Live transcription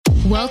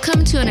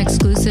Welcome to an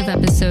exclusive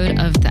episode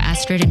of the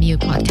Astrid and Miyu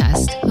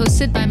podcast,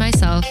 hosted by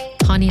myself,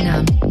 Connie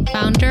Nam,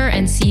 founder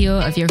and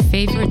CEO of your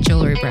favorite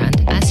jewelry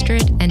brand,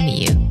 Astrid and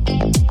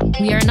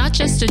Miyu. We are not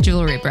just a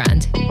jewelry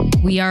brand,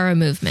 we are a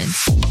movement.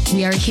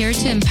 We are here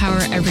to empower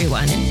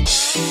everyone.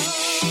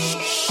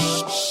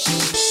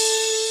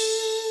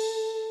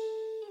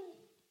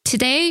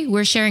 Today,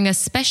 we're sharing a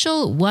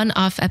special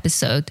one-off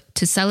episode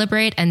to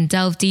celebrate and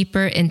delve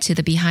deeper into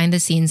the behind the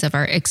scenes of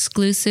our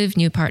exclusive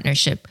new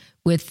partnership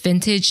with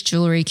vintage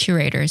jewelry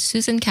curator,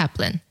 Susan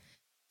Caplan.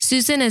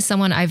 Susan is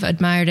someone I've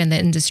admired in the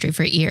industry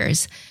for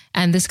years,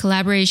 and this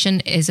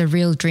collaboration is a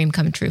real dream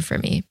come true for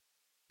me.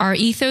 Our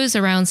ethos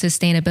around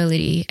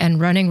sustainability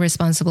and running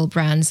responsible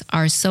brands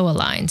are so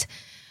aligned,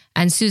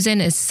 and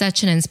Susan is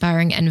such an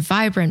inspiring and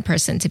vibrant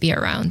person to be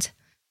around.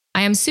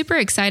 I am super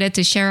excited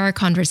to share our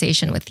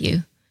conversation with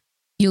you.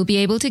 You'll be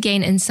able to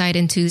gain insight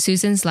into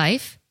Susan's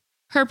life,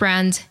 her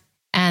brand,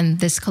 and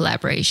this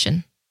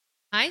collaboration.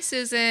 Hi,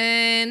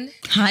 Susan.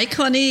 Hi,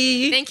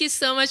 Connie. Thank you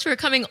so much for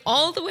coming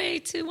all the way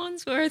to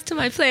Wandsworth to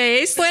my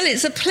place. Well,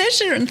 it's a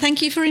pleasure, and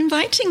thank you for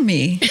inviting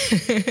me.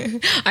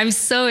 I'm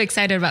so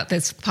excited about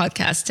this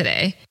podcast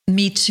today.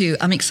 Me too.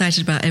 I'm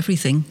excited about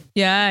everything.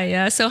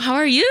 Yeah. So how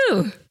are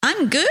you?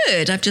 I'm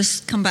good. I've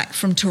just come back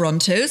from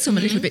Toronto, so I'm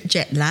a little bit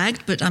jet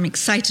lagged, but I'm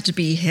excited to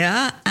be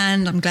here,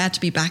 and I'm glad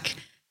to be back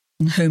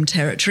in home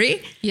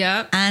territory.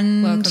 Yeah.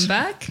 And welcome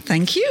back.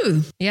 Thank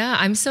you. Yeah,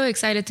 I'm so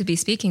excited to be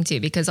speaking to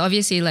you because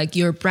obviously like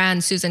your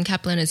brand, Susan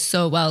Caplan, is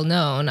so well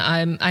known.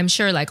 I'm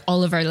sure like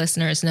all of our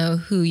listeners know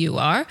who you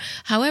are.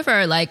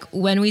 However, like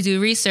when we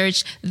do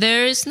research,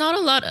 there's not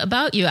a lot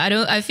about you.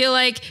 I feel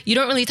like you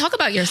don't really talk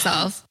about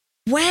yourself.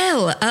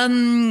 Well,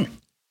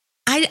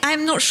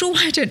 I'm not sure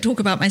why I don't talk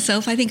about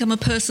myself. I think I'm a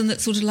person that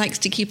sort of likes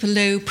to keep a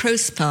low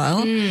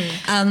profile.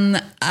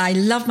 I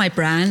love my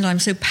brand. I'm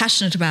so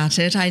passionate about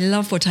it. I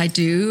love what I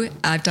do.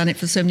 I've done it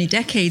for so many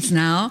decades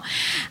now.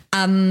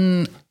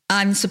 I'm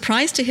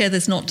surprised to hear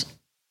there's not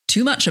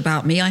too much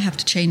about me. I have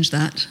to change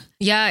that.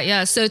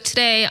 Yeah. So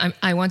today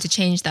I want to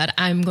change that.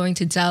 I'm going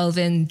to delve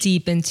in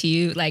deep into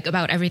you, like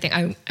about everything.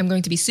 I'm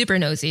going to be super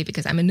nosy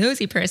because I'm a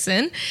nosy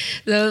person.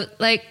 So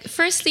like,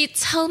 firstly,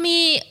 tell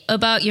me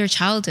about your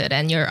childhood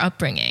and your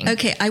upbringing.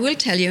 Okay, I will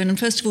tell you. And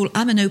first of all,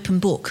 I'm an open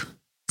book.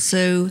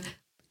 So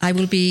I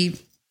will be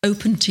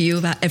open to you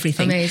about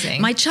everything.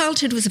 Amazing. My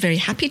childhood was a very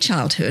happy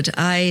childhood.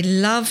 I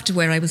loved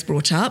where I was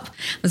brought up.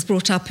 I was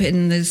brought up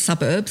in the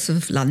suburbs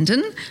of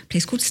London, a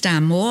place called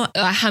Stanmore.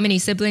 How many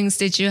siblings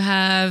did you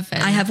have?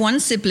 I have one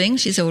sibling.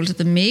 She's older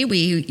than me.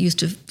 We used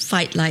to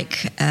fight like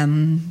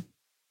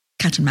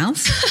cat and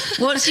mouse.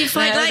 What do you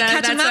fight like?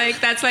 Cat and mouse?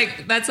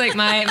 That's like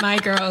my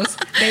girls.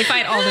 They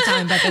fight all the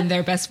time, but then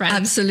they're best friends.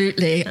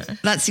 Absolutely.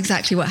 That's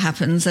exactly what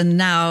happens. And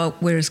now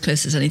we're as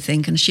close as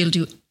anything, and she'll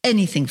do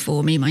anything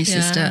for me, my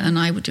sister, and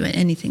I would do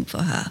anything for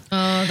her.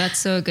 Oh, that's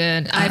so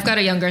good. I've got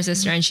a younger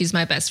sister and she's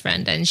my best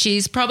friend, and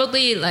she's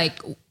probably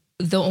like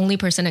the only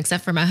person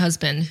except for my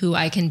husband who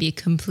I can be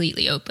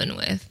completely open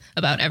with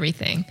about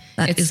everything.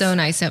 It's so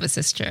nice to have a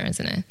sister,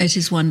 isn't it? It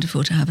is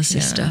wonderful to have a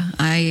sister. Yeah.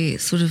 I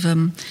sort of,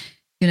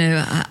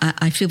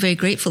 I feel very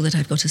grateful that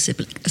I've got a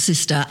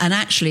sister, and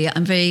actually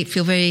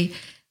feel very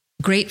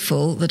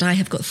grateful that I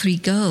have got three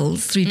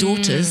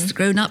daughters,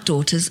 grown-up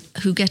daughters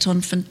who get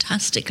on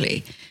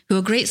fantastically, who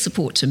are great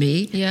support to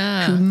me,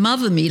 who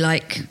mother me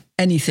like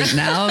anything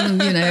now.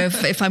 And,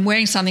 if I'm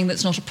wearing something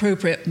that's not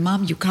appropriate,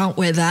 Mum, you can't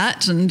wear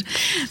that.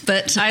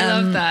 But I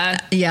love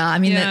that. Yeah, I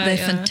mean, they're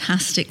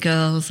fantastic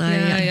girls. I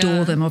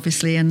adore them,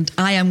 obviously. And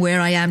I am where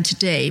I am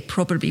today,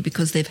 probably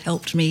because they've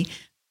helped me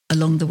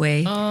along the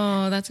way.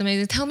 Oh, that's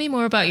amazing. Tell me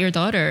more about your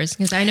daughters,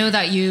 because I know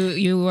that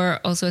you were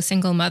also a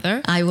single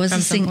mother. I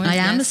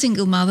am a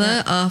single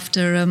mother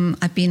after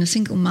I've been a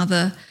single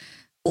mother,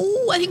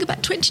 I think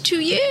about 22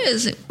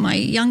 years. My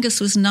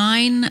youngest was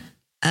 9.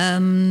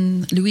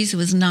 Louisa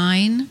was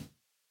 9.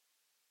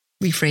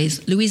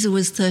 Rephrase. Louisa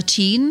was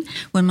 13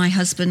 when my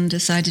husband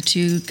decided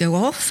to go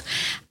off.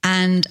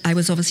 And I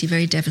was obviously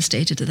very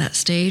devastated at that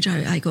stage.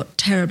 I got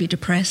terribly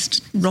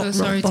depressed, rock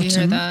bottom. To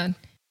hear that.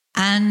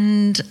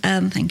 And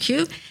thank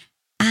you.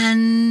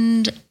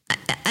 And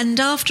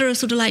after a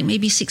sort of like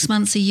maybe 6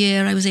 months, a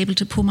year, I was able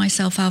to pull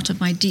myself out of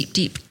my deep,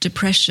 deep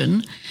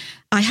depression.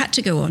 I had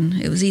to go on.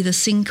 It was either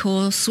sink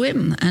or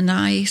swim, and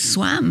I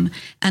swam.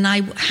 And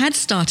I had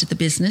started the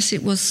business.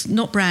 It was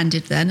not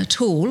branded then at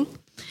all.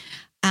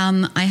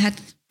 I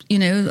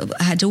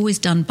had always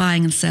done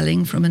buying and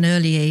selling from an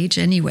early age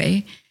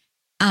anyway.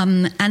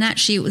 And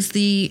actually it was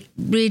the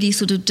really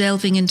sort of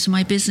delving into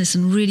my business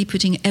and really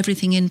putting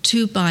everything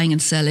into buying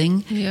and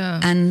selling. Yeah.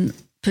 And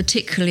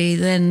particularly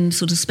then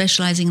sort of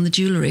specializing in the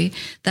jewelry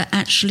that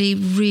actually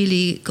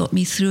really got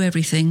me through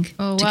everything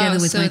together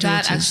with my daughters. So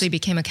that actually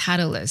became a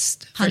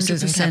catalyst for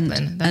Susan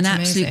Caplan. That's an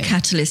absolute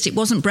catalyst. It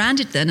wasn't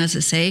branded then, as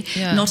I say,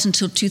 not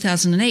until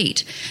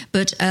 2008.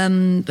 But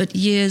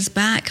years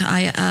back,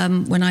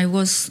 when I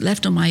was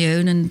left on my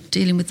own and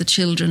dealing with the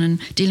children and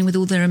dealing with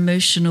all their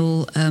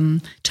emotional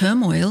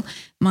turmoil,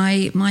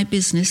 my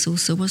business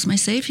also was my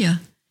savior.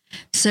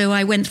 So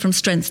I went from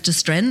strength to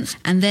strength.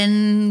 And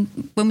then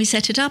when we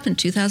set it up in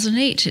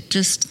 2008, it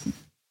just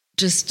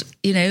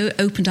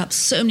opened up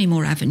so many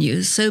more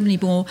avenues, so many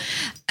more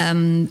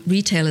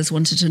retailers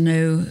wanted to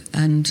know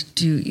and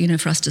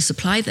for us to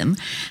supply them.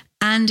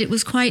 And it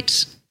was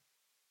quite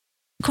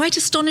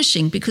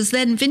astonishing, because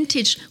then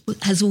vintage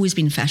has always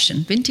been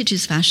fashion. Vintage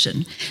is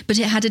fashion, but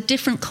it had a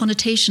different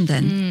connotation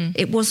then.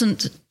 It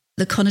wasn't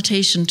the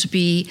connotation to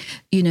be,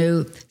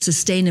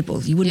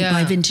 sustainable. You wouldn't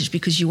buy vintage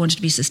because you wanted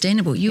to be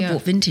sustainable. You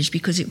bought vintage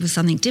because it was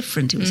something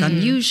different. It was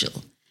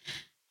unusual.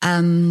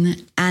 And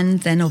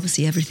then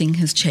obviously everything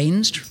has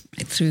changed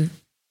right through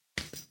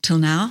till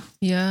now.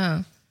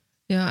 Yeah.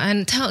 Yeah.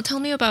 And tell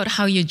me about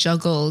how you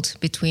juggled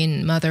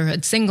between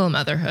single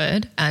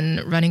motherhood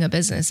and running a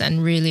business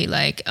and really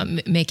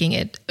making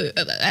it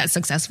as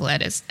successful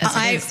as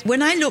it is.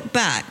 When I look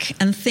back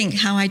and think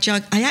how I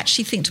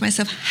actually think to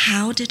myself,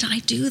 how did I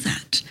do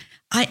that?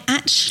 I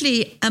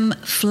actually am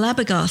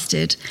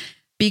flabbergasted,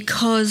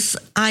 because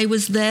I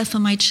was there for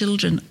my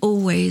children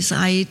always.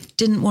 I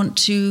didn't want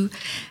to...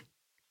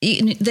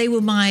 They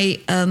were my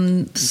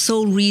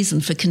sole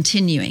reason for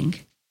continuing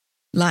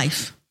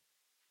life,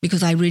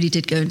 because I really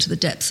did go into the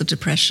depths of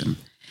depression.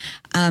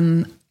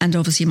 And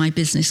obviously my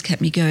business kept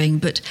me going.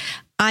 But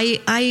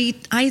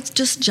I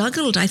just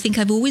juggled. I think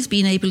I've always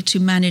been able to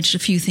manage a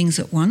few things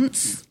at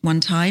one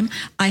time.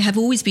 I have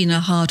always been a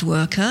hard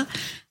worker.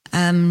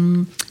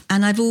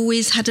 And I've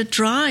always had a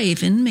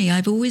drive in me.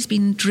 I've always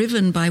been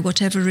driven by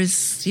whatever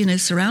is,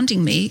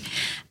 surrounding me.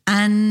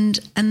 And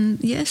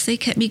yes, they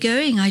kept me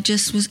going. I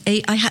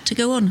had to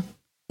go on.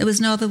 There was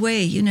no other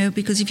way,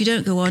 because if you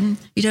don't go on,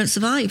 you don't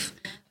survive.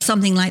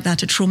 Something like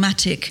that, a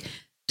traumatic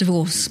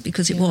divorce,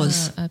 because it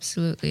was.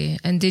 Absolutely.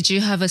 And did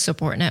you have a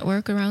support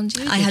network around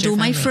you? I had all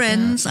my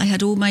friends. I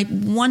had all my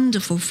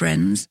wonderful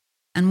friends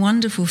and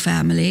wonderful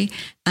family,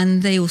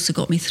 and they also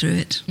got me through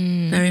it,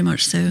 very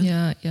much so.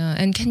 Yeah, yeah.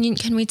 And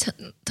can we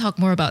talk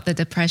more about the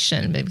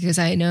depression? Because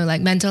I know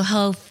mental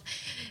health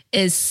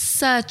is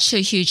such a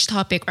huge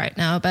topic right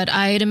now, but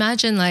I'd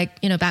imagine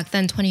back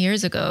then, 20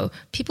 years ago,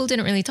 people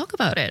didn't really talk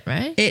about it,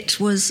 right? It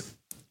was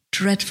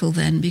dreadful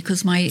then,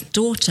 because my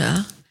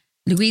daughter,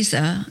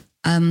 Louisa,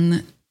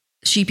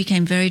 she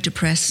became very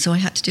depressed, so I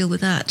had to deal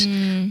with that.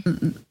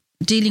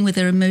 Dealing with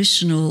her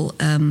emotional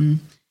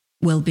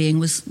well-being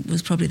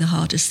was probably the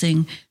hardest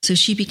thing. So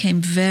she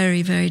became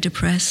very, very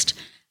depressed.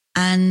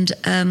 And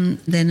then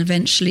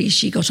eventually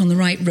she got on the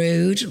right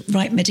road,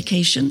 right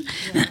medication.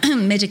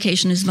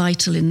 Medication is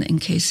vital in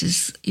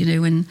cases,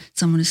 when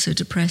someone is so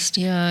depressed.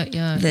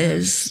 Yeah.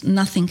 There's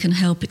nothing can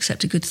help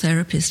except a good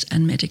therapist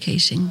and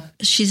medicating.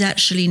 She's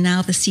actually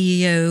now the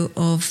CEO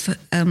of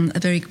a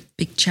very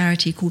big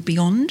charity called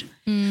Beyond.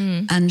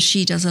 And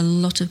she does a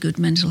lot of good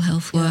mental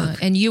health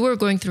work. And you were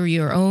going through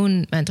your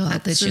own mental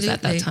health issues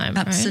at that time,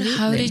 absolutely.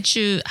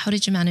 Right? How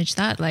did you manage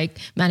that?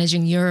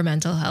 Managing your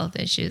mental health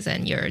issues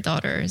and your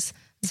daughters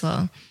as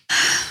well?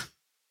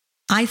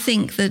 I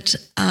think that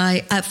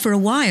for a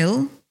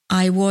while,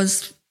 I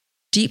was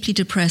deeply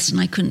depressed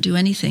and I couldn't do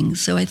anything.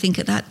 So I think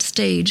at that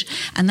stage,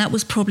 and that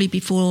was probably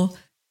before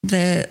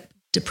the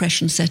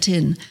depression set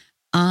in,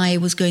 I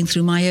was going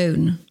through my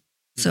own.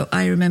 So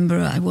I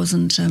remember I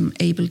wasn't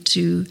able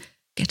to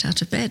get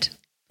out of bed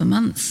for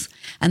months.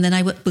 And then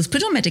I was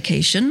put on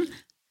medication.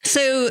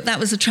 So that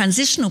was a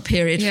transitional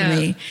period for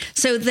me.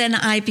 So then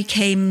I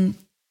became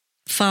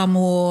far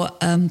more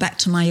back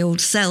to my old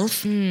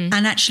self.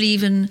 And actually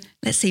even,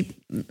 let's say,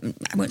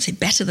 I won't say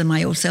better than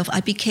my old self, I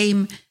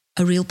became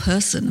a real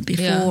person.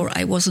 Before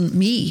I wasn't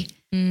me.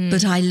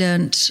 But I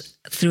learnt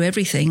through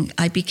everything.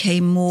 I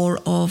became more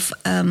of,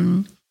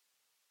 I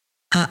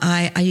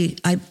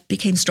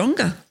became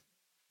stronger.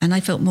 And I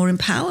felt more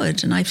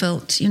empowered, and I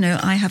felt,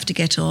 I have to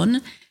get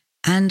on.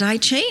 And I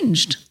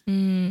changed.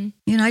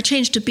 I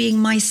changed to being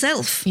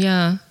myself.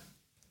 Yeah,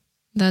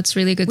 that's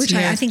really good to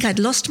hear. I think I'd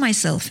lost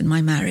myself in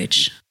my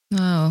marriage.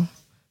 Oh.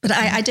 But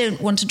I don't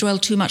want to dwell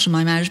too much on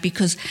my marriage,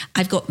 because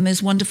I've got the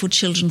most wonderful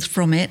children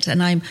from it,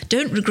 and I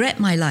don't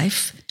regret my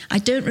life. I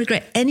don't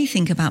regret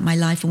anything about my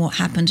life and what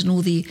happened and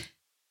all the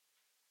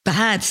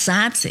bad,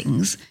 sad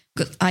things.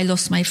 I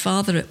lost my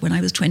father when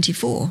I was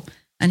 24,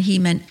 and he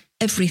meant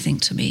everything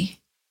to me.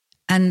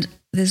 And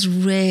there's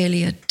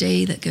rarely a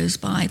day that goes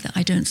by that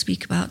I don't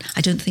speak about.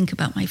 I don't think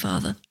about my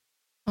father.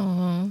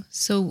 Oh,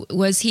 so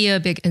was he a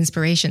big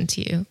inspiration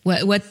to you?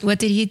 What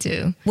did he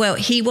do? Well,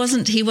 he was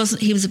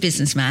a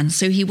businessman.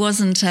 So he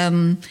wasn't,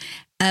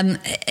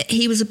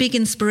 he was a big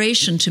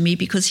inspiration to me,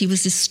 because he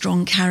was this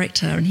strong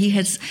character, and he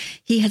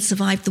had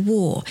survived the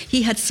war.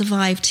 He had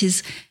survived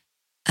his,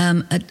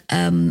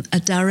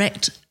 a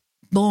direct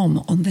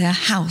bomb on their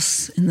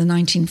house in the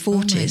 1940s.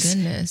 Oh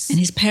my goodness. In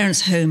his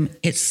parents' home.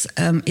 It's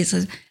an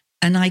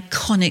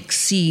iconic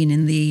scene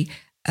in the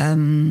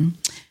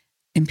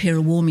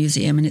Imperial War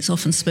Museum, and it's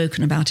often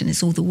spoken about, and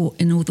it's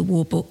in all the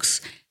war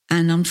books.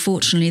 And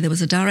unfortunately, there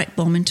was a direct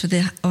bomb onto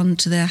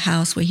their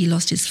house, where he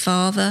lost his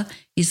father,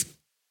 his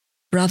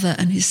brother,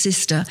 and his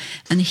sister,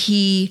 and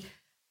he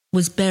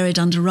was buried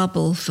under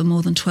rubble for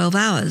more than 12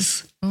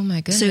 hours. Oh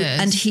my goodness! So,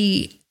 and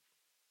he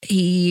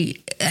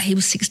he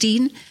was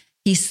 16.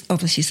 He's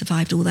obviously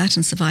survived all that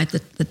and survived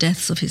the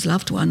deaths of his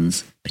loved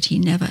ones, but he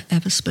never,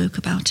 ever spoke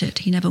about it.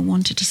 He never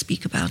wanted to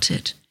speak about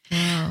it.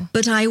 Wow.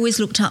 But I always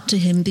looked up to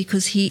him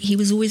because he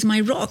was always my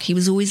rock. He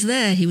was always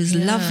there. He was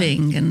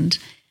loving. And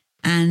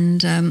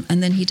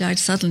then he died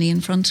suddenly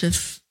in front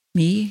of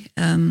me.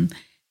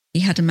 He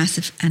had a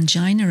massive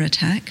angina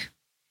attack.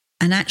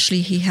 And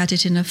actually he had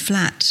it in a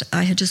flat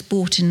I had just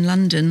bought in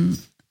London at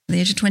the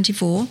age of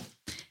 24.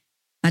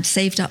 I'd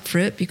saved up for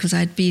it because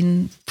I'd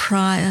been,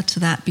 prior to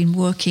that, been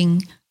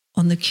working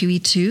on the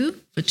QE2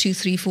 for 2,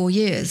 3, 4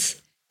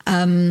 years,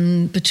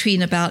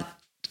 between about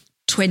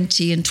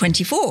 20 and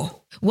 24.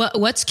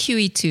 What's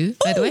QE2,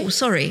 by the way? Oh,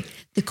 sorry.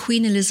 The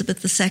Queen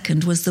Elizabeth II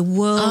was the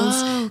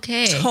world's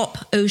top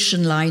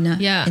ocean liner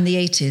in the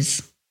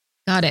 80s.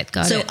 Got it.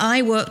 So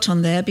I worked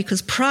on there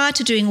because prior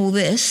to doing all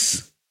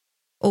this,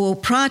 or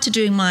prior to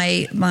doing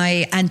my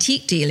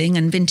antique dealing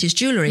and vintage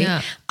jewellery,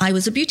 I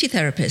was a beauty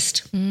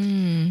therapist.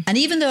 And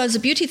even though I was a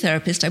beauty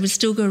therapist, I would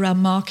still go around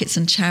markets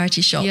and charity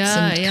shops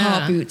and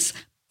car boots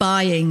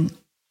buying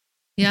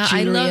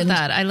jewellery.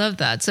 I love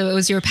that. So it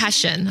was your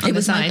passion on It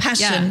was the my side.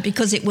 passion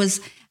because it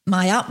was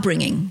my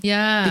upbringing.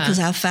 Yeah. Because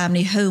our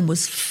family home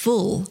was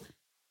full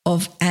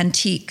of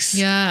antiques.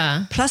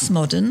 Yeah. Plus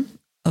modern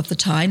of the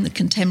time, the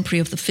contemporary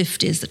of the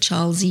 50s, the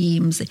Charles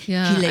Eames, the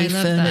Gillet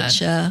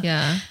furniture. That.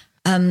 Yeah.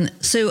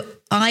 So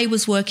I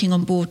was working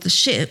on board the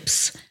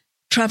ships,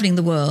 traveling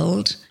the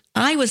world.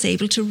 I was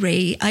able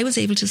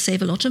to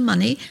save a lot of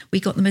money. We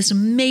got the most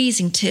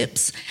amazing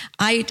tips.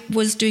 I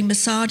was doing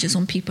massages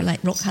on people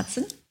like Rock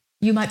Hudson.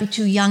 You might be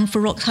too young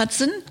for Rock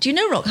Hudson. Do you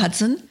know Rock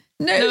Hudson?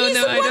 No,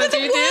 he's one of the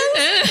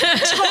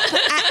world's top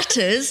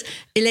actors.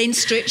 Elaine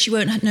Stritch, you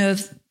won't know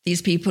of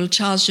these people.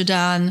 Charles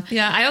Jourdan.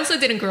 Yeah, I also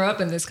didn't grow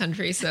up in this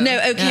country. So no,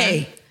 okay.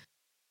 Yeah.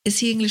 Is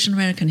he English and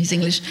American? He's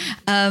English.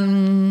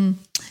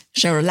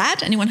 Cheryl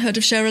Ladd. Anyone heard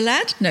of Cheryl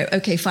Ladd? No.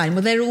 Okay, fine.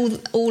 Well, they're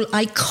all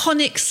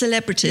iconic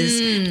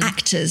celebrities,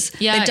 actors.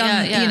 They've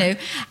done, you know.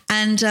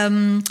 And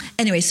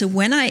anyway, so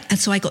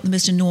I got the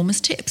most enormous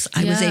tips.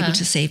 I was able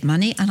to save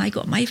money, and I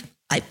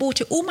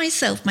bought it all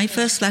myself. My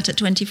first flat at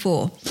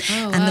 24,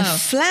 and the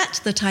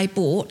flat that I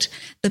bought,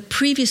 the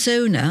previous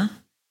owner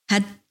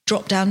had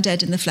dropped down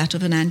dead in the flat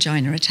of an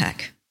angina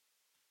attack.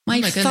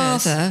 My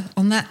father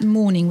on that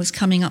morning was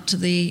walking up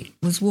the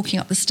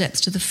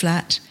steps to the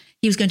flat.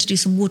 He was going to do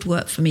some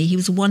woodwork for me. He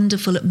was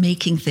wonderful at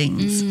making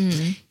things.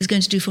 He was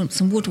going to do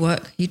some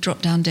woodwork. He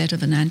dropped down dead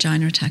of an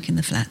angina attack in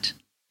the flat.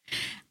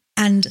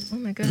 And oh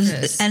my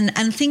goodness.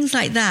 And things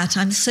like that.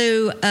 I'm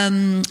so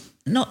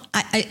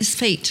it's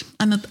fate.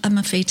 I'm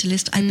a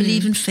fatalist. I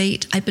believe in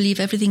fate. I believe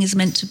everything is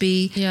meant to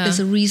be. Yeah. There's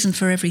a reason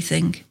for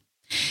everything.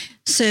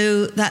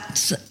 So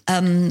that's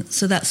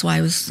why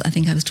I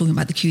think I was talking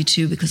about the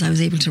QE2, because I was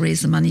able to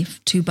raise the money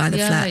to buy the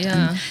flat.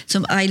 Yeah. And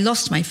so I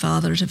lost my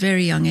father at a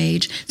very young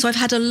age. So I've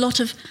had a lot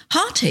of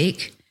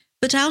heartache,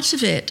 but out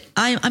of it,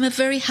 I'm a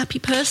very happy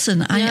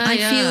person. I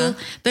feel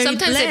very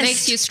Sometimes blessed. It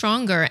makes you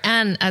stronger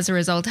and as a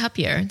result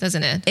happier,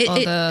 doesn't it?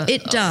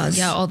 It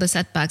does. All the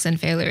setbacks and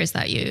failures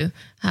that you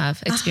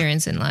have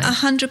experienced in life.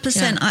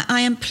 100%. I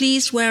am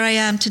pleased where I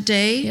am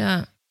today.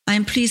 Yeah. I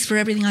am pleased for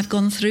everything I've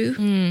gone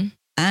through.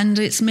 And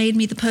it's made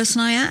me the person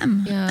I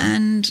am. Yeah.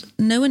 And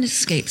no one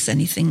escapes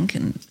anything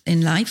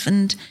in life.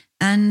 And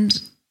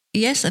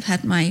yes, I've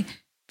had my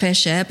fair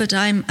share, but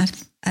I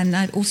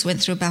also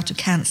went through a bout of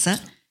cancer.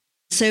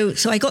 So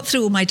I got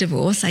through all my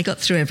divorce. I got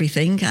through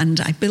everything, and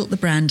I built the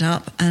brand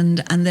up.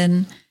 And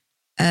then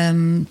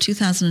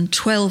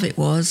 2012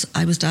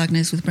 I was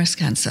diagnosed with breast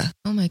cancer.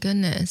 Oh my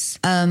goodness.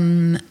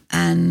 And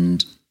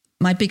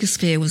my biggest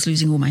fear was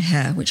losing all my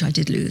hair, which I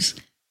did lose.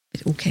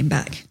 It all came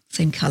back,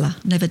 same colour.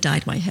 Never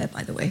dyed my hair,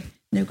 by the way.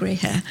 No grey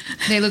hair.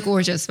 They look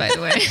gorgeous, by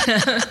the way.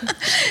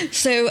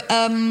 So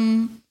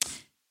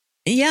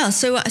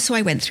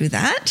I went through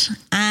that,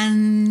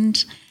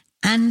 and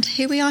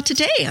here we are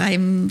today.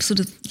 I'm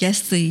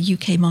the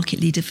UK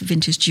market leader for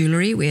vintage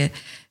jewellery. We're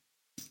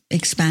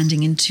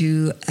expanding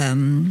into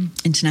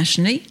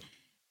internationally.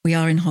 We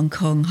are in Hong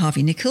Kong,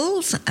 Harvey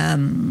Nichols,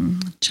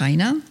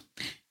 China,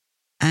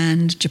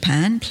 and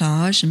Japan,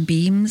 Plage and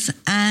Beams,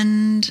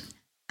 and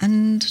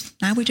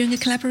now we're doing a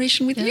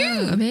collaboration with you.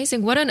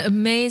 Amazing. What an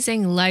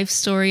amazing life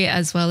story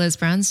as well as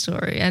brand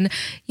story. And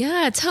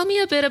tell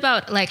me a bit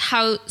about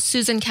how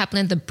Susan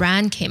Caplan, the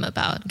brand, came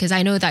about. Because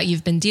I know that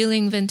you've been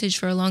dealing vintage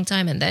for a long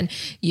time, and then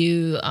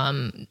you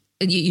were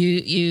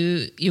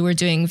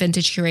doing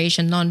vintage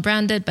curation,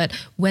 non-branded. But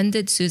when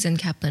did Susan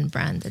Caplan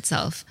brand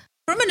itself?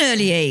 From an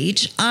early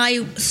age,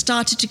 I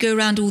started to go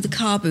around all the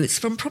car booths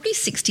from probably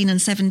 16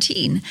 and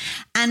 17.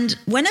 And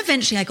when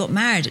eventually I got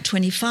married at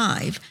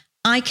 25,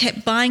 I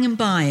kept buying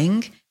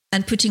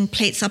and putting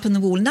plates up on the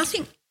wall.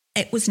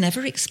 It was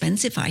never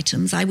expensive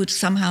items. I would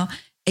somehow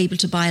able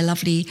to buy a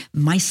lovely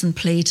Meissen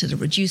plate at a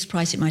reduced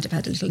price. It might have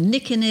had a little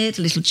nick in it,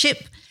 a little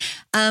chip.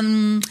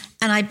 And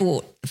I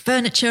bought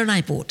furniture, and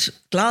I bought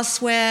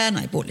glassware, and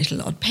I bought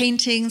little odd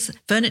paintings,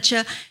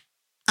 furniture.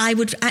 I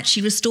would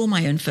actually restore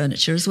my own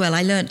furniture as well.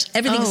 I learnt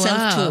everything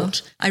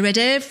self-taught. I read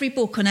every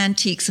book on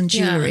antiques and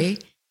jewellery.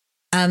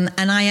 And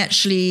I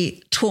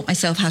actually taught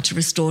myself how to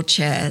restore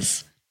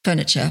chairs,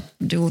 furniture,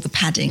 do all the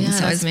padding. Yeah,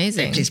 so I was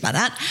amazing. very pleased about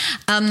that.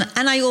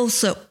 And I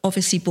also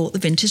obviously bought the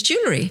vintage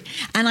jewellery.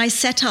 And I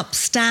set up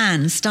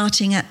stands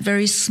starting at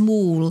very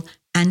small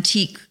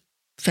antique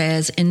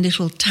fairs in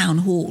little town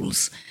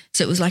halls.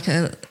 So it was like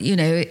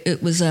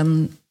it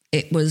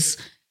was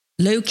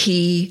low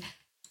key.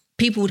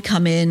 People would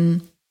come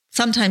in.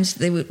 Sometimes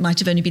might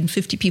have only been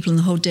 50 people in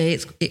the whole day.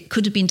 It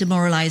could have been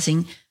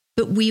demoralizing,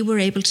 but we were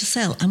able to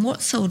sell. And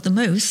what sold the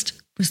most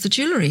was the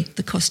jewellery,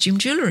 the costume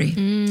jewellery.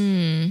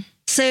 Mm.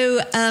 So,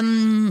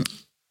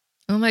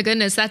 oh my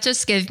goodness, that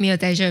just gave me a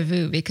deja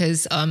vu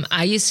because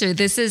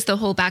this is the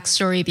whole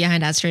backstory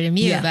behind Astrid and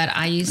Miyu, but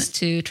I used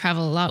to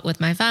travel a lot with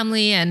my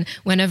family. And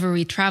whenever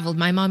we traveled,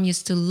 my mom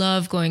used to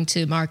love going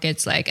to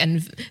markets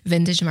and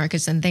vintage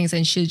markets and things,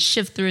 and she'd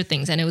shift through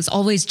things. And it was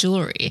always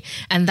jewelry.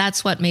 And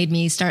that's what made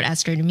me start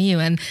Astrid and Miyu.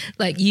 And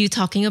like you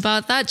talking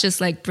about that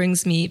just like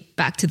brings me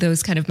back to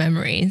those kind of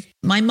memories.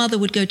 My mother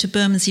would go to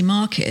Bermondsey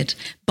Market,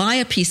 buy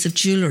a piece of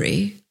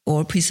jewellery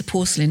or a piece of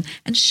porcelain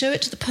and show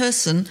it to the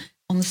person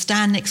on the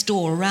stand next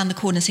door around the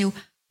corner and say,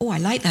 oh, I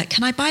like that.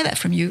 Can I buy that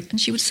from you?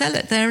 And she would sell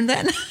it there and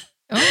then.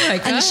 Oh my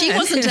God. And she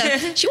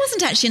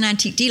wasn't actually an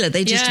antique dealer.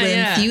 They just were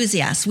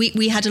enthusiasts.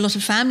 We had a lot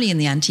of family in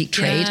the antique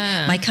trade.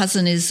 Yeah. My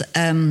cousin is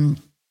the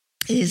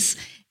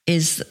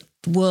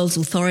world's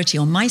authority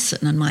on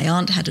Meissen, and my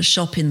aunt had a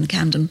shop in the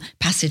Camden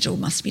Passage, or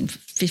must have been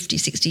 50,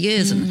 60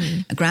 years,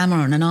 and a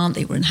grandma and an aunt,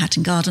 they were in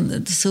Hatton Garden,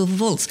 the Silver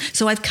Vaults.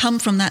 So I've come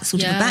from that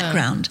sort of a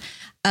background.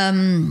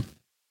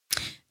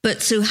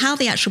 But so how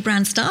the actual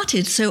brand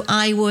started, so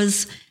I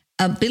was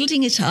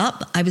building it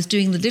up. I was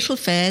doing the little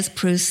fairs,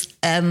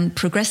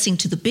 progressing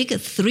to the bigger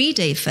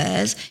 3-day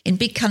fairs in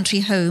big country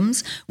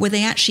homes where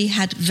they actually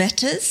had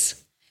vetters.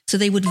 So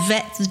they would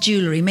vet the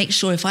jewellery, make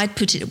sure if I'd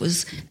said it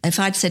was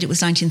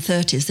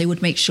 1930s, they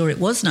would make sure it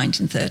was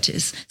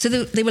 1930s. So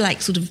they were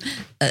like sort of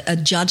a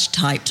judge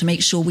type to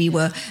make sure we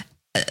were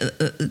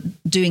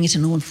doing it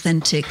in an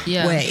authentic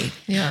way.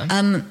 Yeah.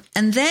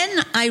 And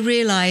then I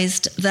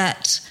realised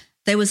that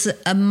there was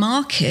a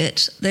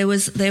market. They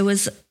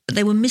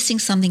were missing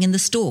something in the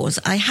stores.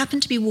 I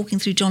happened to be walking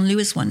through John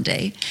Lewis one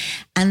day,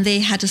 and they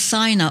had a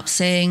sign up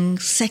saying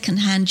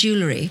second-hand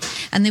jewellery,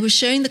 and they were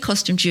showing the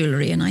costume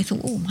jewellery, and I thought,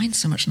 oh, mine's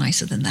so much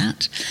nicer than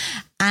that.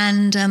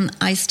 And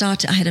I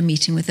had a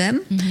meeting with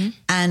them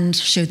and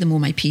showed them all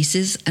my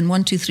pieces, and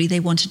 1, 2, 3, they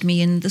wanted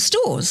me in the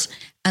stores.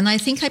 And I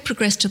think I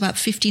progressed to about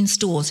 15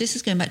 stores. This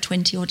is going back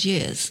 20 odd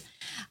years.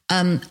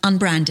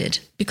 Unbranded,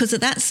 because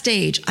at that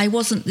stage I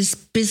wasn't this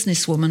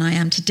businesswoman I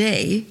am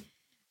today,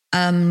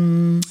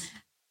 and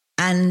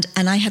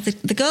I had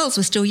the girls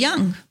were still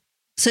young,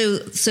 so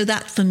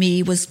that for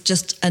me was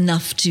just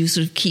enough to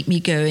sort of keep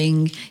me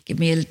going, give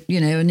me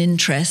an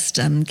interest,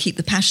 keep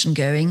the passion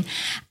going.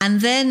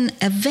 And then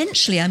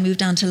eventually I moved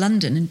down to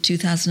London in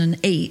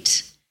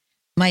 2008.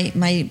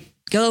 My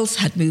girls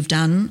had moved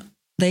down;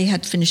 they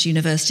had finished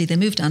university. They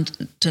moved down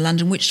to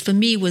London, which for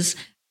me was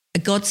a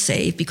God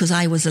save, because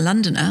I was a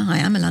Londoner. I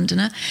am a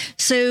Londoner.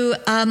 So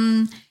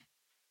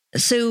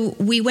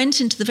we went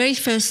into the very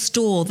first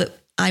store that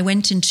I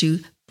went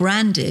into,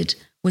 branded,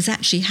 was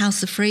actually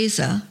House of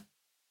Fraser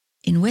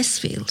in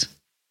Westfield.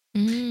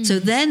 So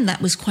then that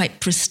was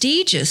quite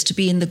prestigious to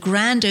be in the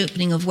grand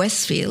opening of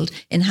Westfield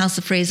in House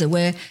of Fraser,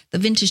 where the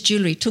vintage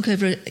jewellery took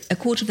over a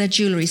quarter of their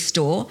jewellery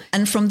store.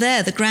 And from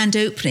there, the grand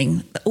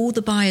opening, all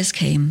the buyers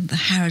came, the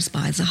Harrods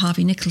buyers, the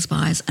Harvey Nichols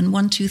buyers, and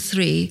 1, 2,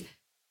 3,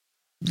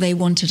 they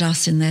wanted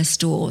us in their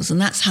stores, and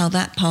that's how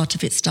that part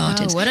of it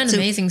started. Oh, what an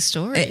amazing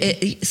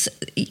story!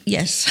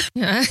 Yes.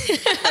 Yeah.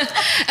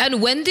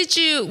 And when do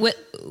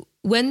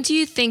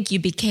you think you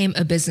became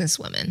a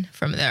businesswoman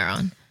from there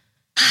on?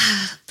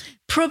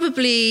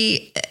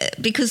 Probably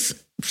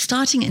because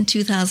starting in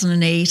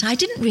 2008, I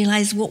didn't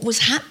realize what was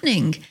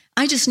happening.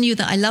 I just knew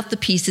that I loved the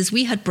pieces.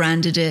 We had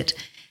branded it.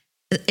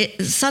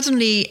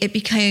 Suddenly it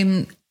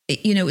became,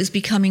 it was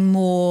becoming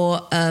more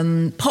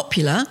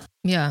popular.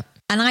 Yeah.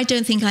 And I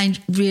don't think I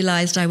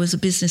realized I was a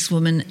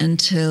businesswoman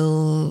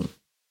until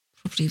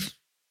probably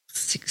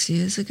 5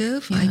 years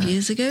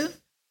ago.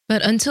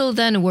 But until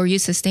then, were you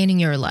sustaining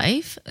your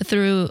life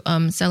through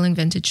selling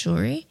vintage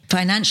jewelry?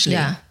 Financially?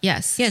 Yeah.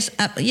 Yes.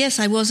 Yes,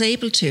 I was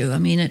able to. I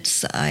mean,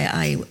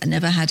 I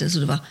never had a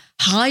sort of a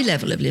high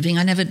level of living.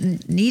 I never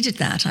needed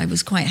that. I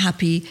was quite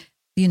happy,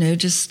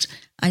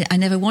 I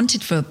never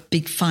wanted for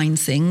big, fine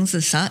things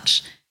as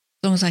such.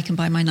 As long as I can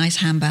buy my nice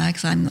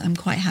handbags, I'm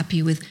quite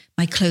happy with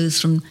my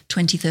clothes from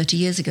 20, 30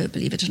 years ago,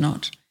 believe it or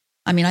not.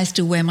 I mean, I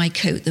still wear my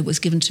coat that was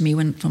given to me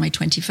for my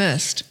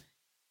 21st.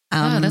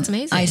 Oh, that's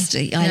amazing.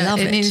 I love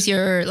it. It means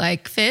you're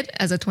like fit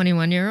as a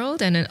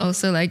 21-year-old, and it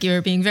also like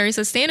you're being very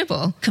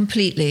sustainable.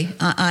 Completely.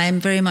 I'm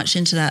very much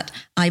into that.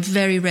 I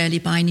very rarely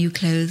buy new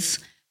clothes.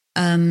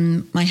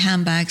 My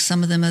handbags,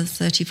 some of them are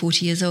 30,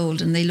 40 years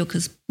old, and they look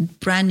as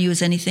brand new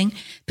as anything,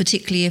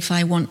 particularly if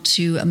I want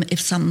to,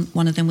 if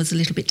one of them was a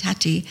little bit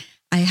tatty.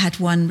 I had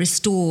one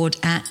restored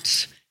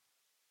at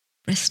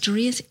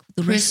Restory, is it called?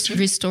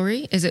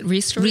 Restory? Is it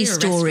Restory?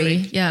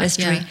 Restory. Yeah,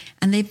 Restory. yeah.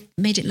 And they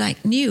made it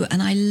like new.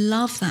 And I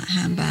love that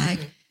handbag.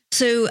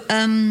 So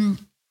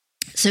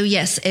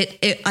yes,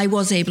 I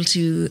was able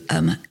to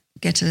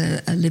get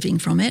a living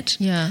from it.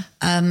 Yeah.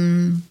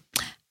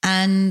 And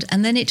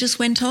then it just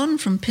went on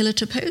from pillar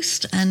to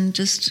post and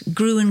just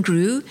grew and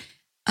grew.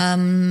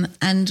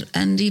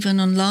 And even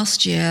on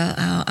last year,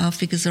 our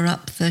figures are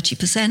up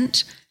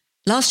 30%.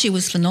 Last year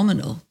was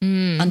phenomenal,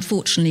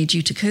 unfortunately,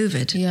 due to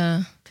COVID.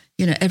 Yeah.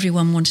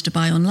 Everyone wanted to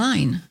buy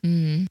online.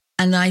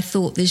 And I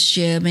thought this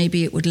year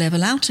maybe it would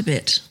level out a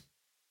bit,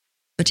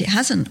 but it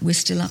hasn't. We're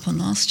still up on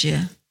last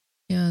year.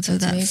 Yeah, that's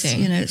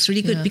amazing. It's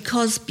really good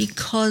because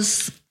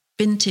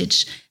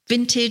vintage,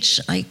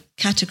 I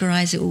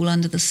categorize it all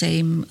under the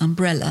same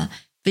umbrella.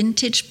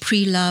 Vintage,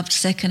 pre-loved,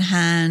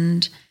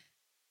 secondhand,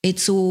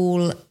 it's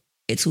all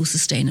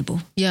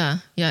sustainable. Yeah.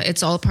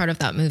 It's all part of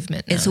that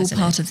movement now, it's all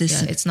part of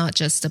this. Yeah, it's not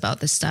just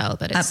about the style,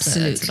 but it's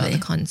about the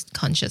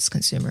conscious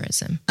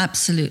consumerism.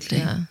 Absolutely.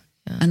 Yeah.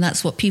 And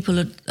that's what people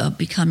are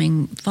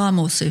becoming far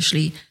more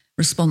socially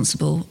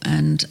responsible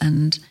and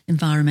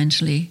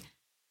environmentally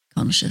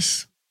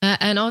conscious.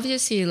 And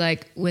obviously,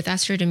 like with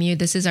Astrid and Miyu,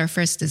 this is our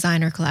first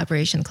designer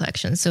collaboration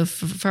collection. So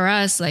for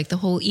us, like the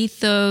whole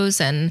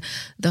ethos and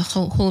the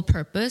whole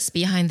purpose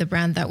behind the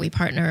brand that we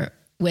partner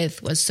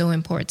with was so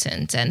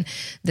important. And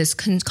this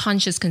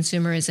conscious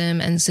consumerism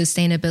and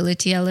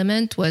sustainability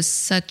element was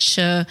such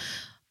a,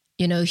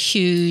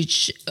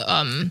 huge,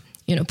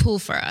 pull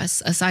for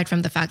us, aside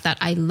from the fact that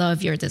I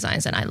love your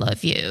designs and I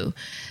love you.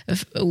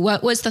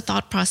 What was the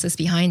thought process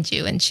behind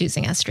you in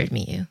choosing Astrid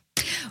Miyu?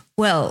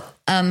 Well,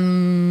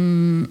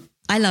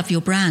 I love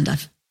your brand.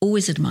 I've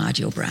always admired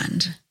your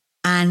brand.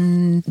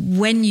 And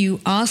when you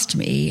asked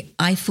me,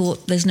 I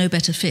thought there's no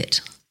better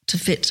fit to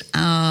fit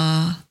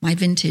my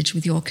vintage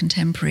with your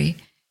contemporary.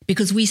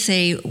 Because we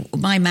say,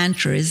 my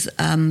mantra is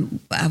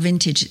our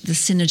vintage, the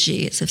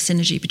synergy. It's a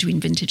synergy between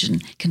vintage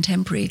and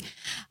contemporary.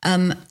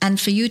 And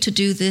for you to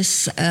do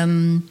this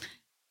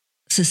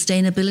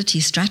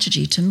sustainability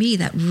strategy, to me,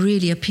 that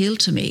really appealed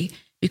to me.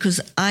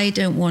 Because I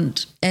don't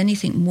want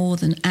anything more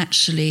than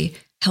actually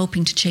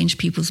helping to change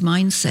people's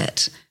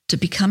mindset to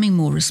becoming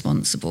more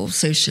responsible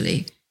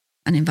socially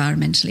and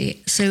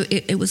environmentally. So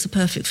it was a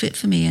perfect fit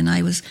for me. And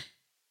I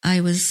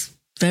was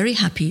very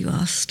happy you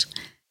asked.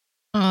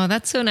 Oh,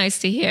 that's so nice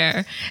to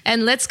hear.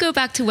 And let's go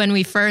back to when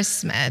we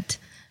first met.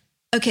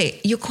 Okay,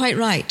 you're quite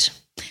right.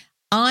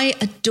 I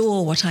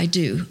adore what I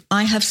do.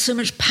 I have so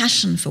much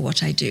passion for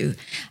what I do.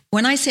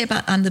 When I say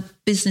about I'm the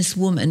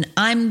businesswoman,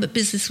 I'm a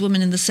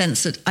businesswoman in the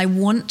sense that I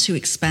want to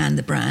expand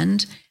the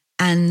brand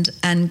and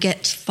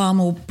get far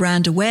more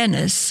brand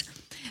awareness.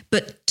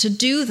 But to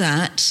do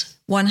that,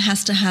 one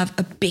has to have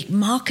a big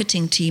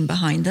marketing team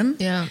behind them.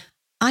 Yeah.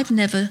 I've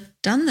never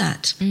done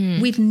that.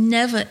 We've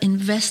never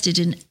invested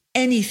in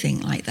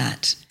anything like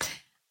that.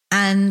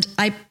 And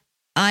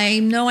I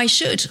know I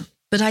should.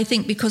 But I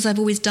think because I've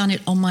always done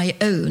it on my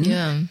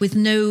own with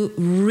no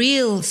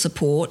real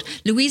support.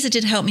 Louisa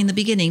did help me in the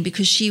beginning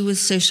because she was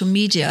social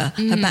media.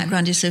 Her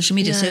background is social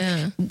media.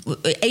 12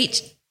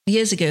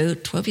 years ago,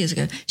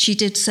 she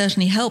did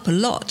certainly help a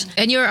lot.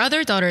 And your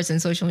other daughter's in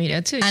social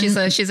media too.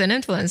 And she's an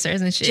influencer,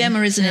 isn't she?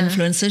 Gemma is an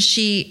influencer.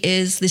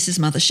 This is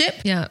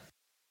Mothership. Yeah.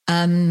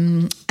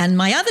 And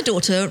my other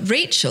daughter,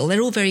 Rachel,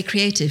 they're all very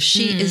creative.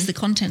 She is the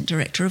content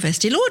director of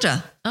Estee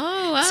Lauder.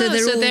 Oh, wow. So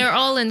they're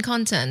all in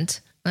content.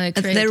 Like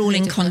they're all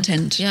in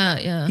content.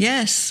 Yeah.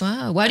 Yes.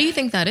 Wow. Why do you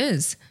think that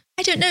is?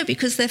 I don't know,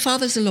 because their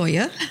father's a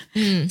lawyer.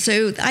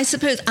 So I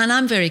suppose, and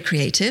I'm very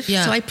creative.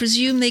 Yeah. So I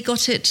presume they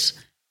got it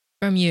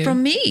from you.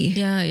 From me.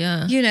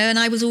 Yeah. And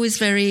I was always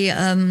very,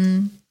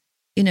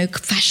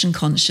 fashion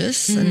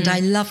conscious and I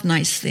love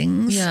nice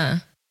things. Yeah.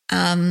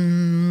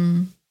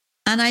 And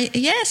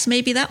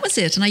maybe that was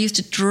it. And I used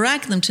to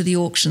drag them to the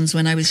auctions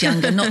when I was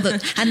younger. Not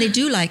that, and they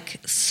do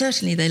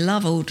certainly they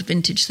love old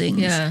vintage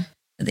things. Yeah.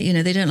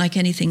 They don't like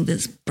anything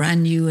that's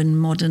brand new and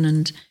modern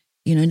and,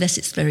 unless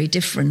it's very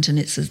different and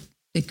it's a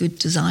good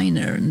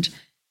designer and,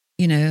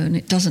 and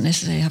it doesn't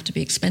necessarily have to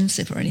be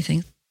expensive or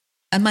anything.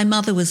 And my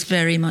mother was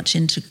very much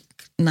into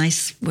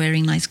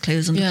wearing nice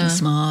clothes and looking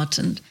smart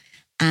and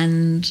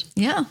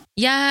yeah.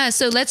 Yeah.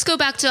 So let's go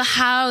back to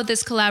how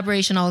this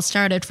collaboration all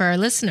started for our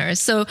listeners.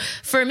 So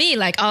for me,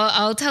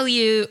 I'll tell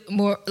you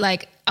more,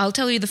 I'll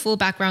tell you the full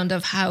background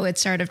of how it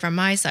started from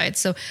my side.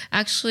 So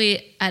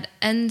actually at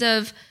end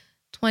of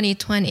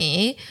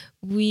 2020,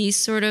 we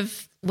sort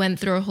of went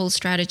through a whole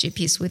strategy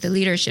piece with the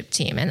leadership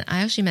team. And I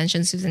actually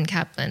mentioned Susan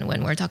Caplan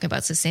when we're talking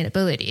about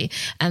sustainability.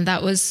 And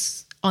that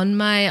was on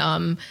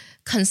my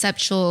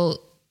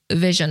conceptual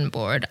vision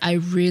board. I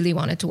really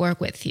wanted to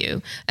work with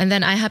you. And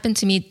then I happened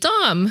to meet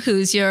Dom,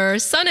 who's your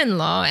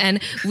son-in-law.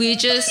 And we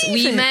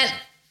met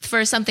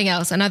for something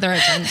else, another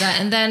agenda.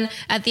 And then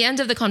at the end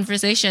of the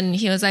conversation,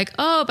 he was like,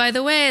 oh, by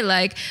the way,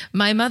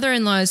 my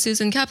mother-in-law is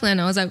Susan Caplan.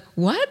 I was like,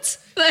 what?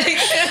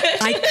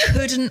 I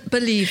couldn't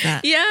believe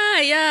that.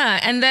 Yeah.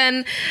 And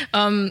then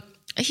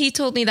he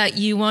told me that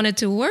you wanted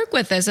to work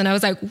with us. And I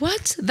was like,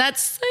 what?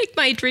 That's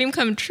my dream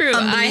come true.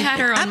 I had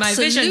her on my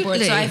vision board.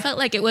 So I felt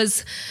like it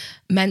was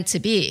meant to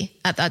be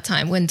at that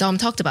time when Dom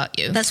talked about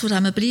you. That's what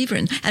I'm a believer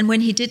in. And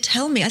when he did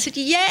tell me, I said,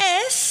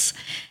 yes,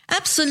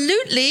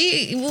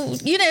 absolutely. Well,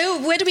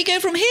 where do we go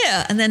from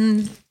here? And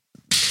then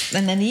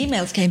the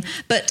emails came.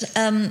 But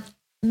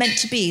meant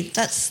to be,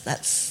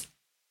 that's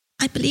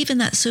I believe in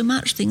that so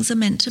much. Things are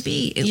meant to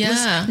be. It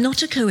was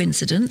not a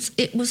coincidence.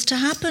 It was to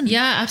happen.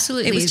 Yeah,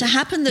 absolutely. It was to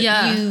happen that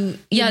you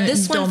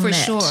this one Dom for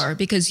met. sure,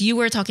 because you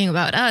were talking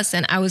about us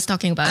and I was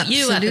talking about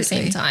you at the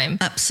same time.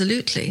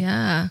 Absolutely.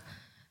 Yeah.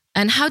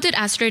 And how did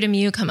Astrid and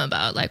Miyu come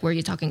about? Like, were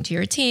you talking to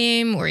your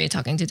team? Were you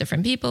talking to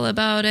different people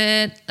about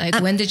it?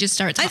 Like, when did you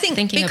start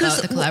thinking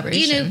about the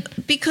collaboration?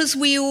 Because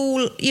we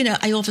all,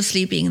 I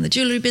obviously, being in the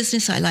jewellery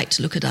business, I like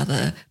to look at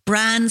other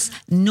brands.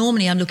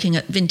 Normally I'm looking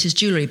at vintage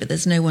jewellery, but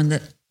there's no one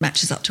that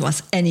matches up to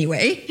us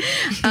anyway.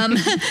 And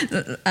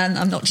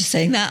I'm not just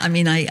saying that. I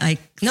mean, I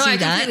see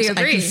that. Completely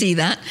agree. I can see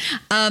that.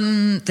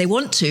 They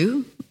want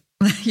to.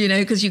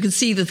 Because you can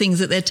see the things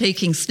that they're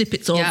taking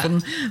snippets of,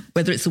 and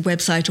whether it's a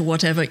website or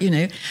whatever,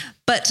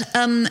 But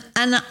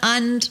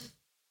and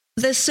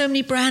there's so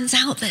many brands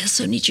out there,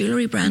 so many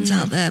jewelry brands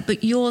out there,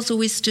 but yours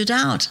always stood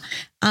out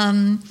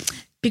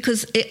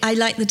because I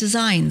like the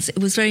designs. It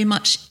was very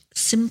much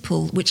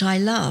simple, which I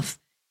love,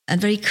 and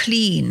very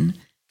clean,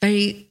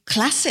 very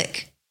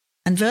classic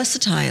and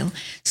versatile.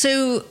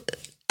 So.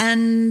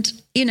 And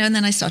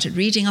then I started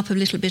reading up a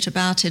little bit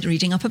about it,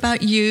 reading up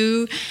about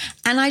you.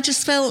 And I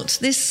just felt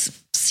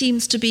this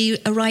seems to be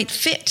a right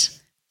fit.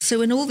 So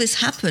when all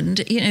this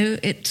happened,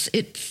 it's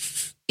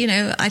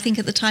I think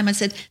at the time I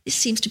said, this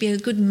seems to be a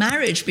good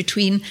marriage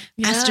between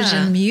Astrid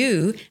and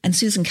Miyu and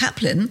Susan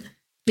Caplan,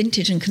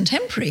 vintage and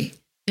contemporary.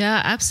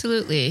 Yeah,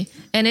 absolutely.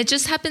 And it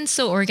just happened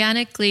so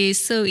organically,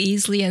 so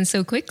easily and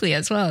so quickly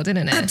as well,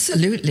 didn't it?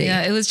 Absolutely.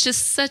 Yeah, it was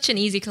just such an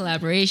easy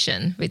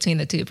collaboration between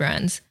the two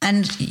brands.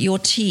 And your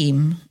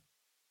team,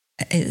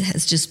 it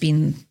has just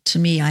been, to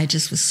me, I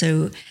just was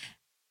so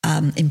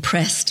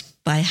impressed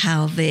by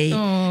how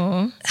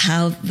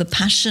the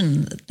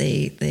passion that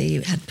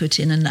they had put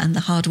in and the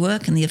hard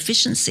work and the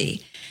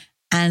efficiency.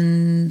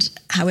 And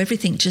how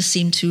everything just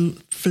seemed to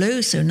flow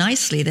so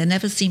nicely. There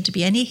never seemed to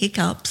be any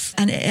hiccups.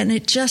 And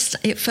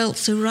it felt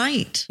so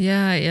right.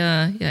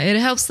 Yeah. It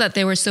helps that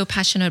they were so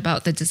passionate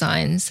about the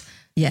designs.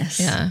 Yes.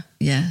 Yeah.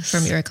 Yes.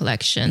 From your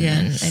collection.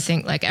 Yes. And I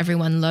think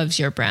everyone loves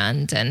your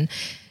brand. And,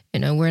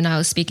 we're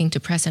now speaking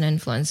to press and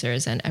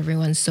influencers and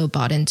everyone's so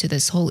bought into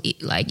this whole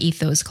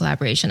ethos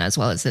collaboration as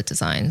well as the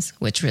designs,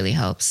 which really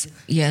helps.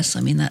 Yes. I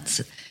mean,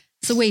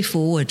 it's a way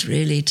forward,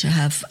 really, to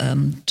have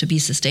to be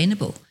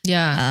sustainable.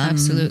 Yeah,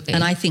 absolutely.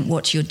 And I think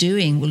what you're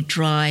doing will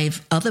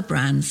drive other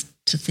brands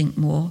to think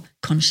more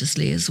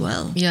consciously as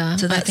well. Yeah,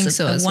 so that's I think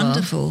so a as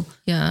wonderful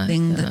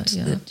thing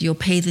that you're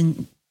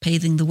paving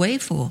the way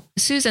for.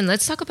 Susan,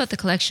 let's talk about the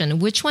collection.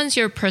 Which one's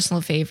your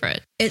personal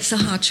favorite? It's a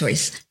hard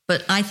choice,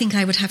 but I think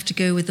I would have to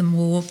go with the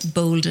more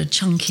bolder,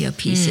 chunkier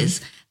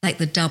pieces, like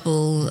the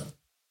double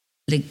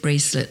link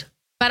bracelet.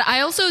 But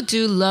I also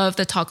do love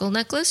the toggle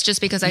necklace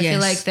just because I feel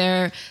like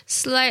they're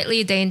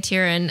slightly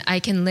daintier and I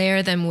can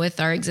layer them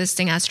with our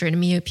existing Astrid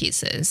and Miyu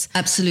pieces.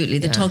 Absolutely.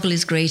 The toggle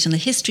is great and the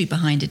history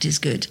behind it is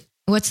good.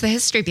 What's the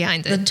history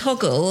behind it? The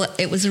toggle,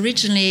 it was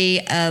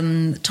originally,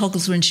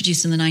 toggles were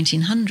introduced in the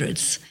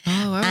 1900s.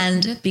 Oh, wow.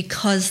 And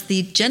because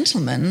the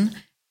gentlemen,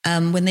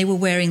 when they were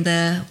wearing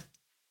their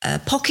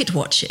pocket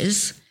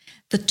watches,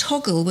 the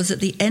toggle was at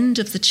the end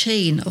of the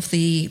chain of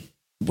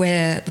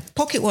where the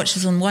pocket watch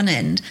was on one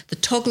end, the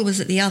toggle was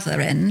at the other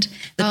end.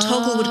 The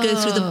toggle would go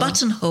through the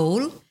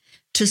buttonhole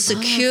to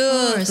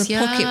secure the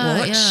pocket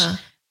watch. Yeah.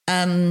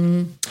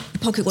 The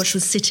pocket watch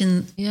would sit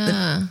in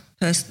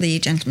the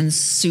gentleman's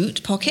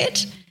suit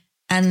pocket,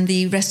 and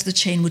the rest of the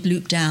chain would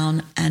loop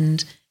down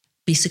and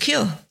be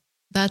secure.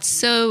 That's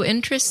so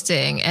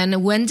interesting.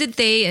 And when did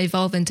they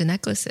evolve into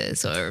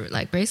necklaces or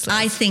bracelets?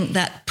 I think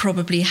that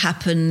probably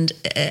happened.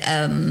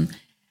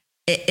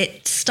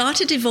 It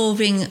started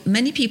evolving.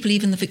 Many people,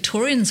 even the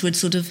Victorians, would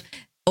sort of,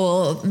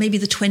 or maybe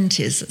the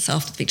 20s, that's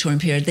after the Victorian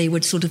period, they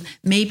would sort of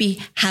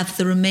maybe have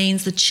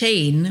the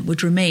chain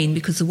would remain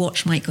because the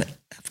watch might have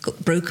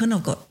got broken or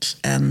got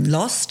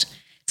lost.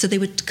 So they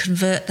would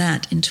convert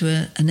that into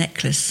a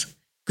necklace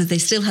because they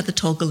still had the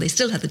toggle, they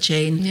still had the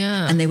chain,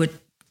 and they would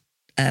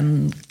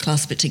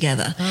clasp it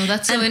together. Oh,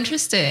 that's so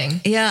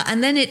interesting. Yeah,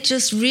 and then it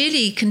just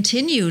really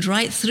continued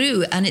right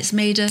through, and it's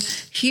made a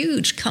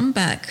huge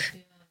comeback.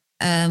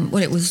 Well,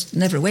 it was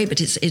never away,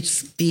 but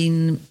it's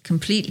been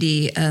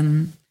completely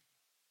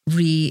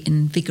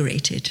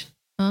reinvigorated.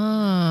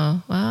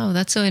 Oh, wow.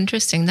 That's so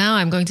interesting. Now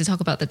I'm going to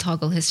talk about the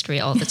toggle history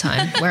all the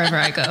time, wherever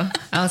I go.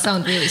 I'll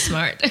sound really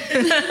smart.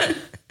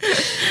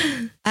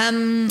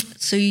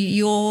 So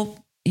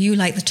you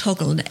like the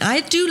toggle.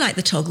 I do like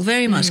the toggle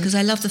very much because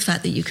I love the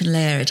fact that you can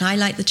layer it. I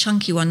like the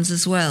chunky ones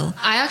as well.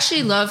 I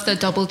actually love the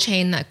double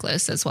chain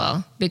necklace as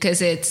well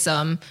because it's,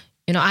 I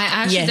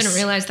actually didn't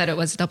realize that it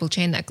was a double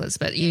chain necklace,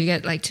 but you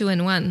get 2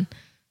 in 1.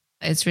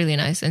 It's really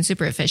nice and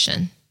super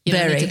efficient. You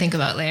don't need to think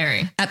about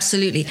layering.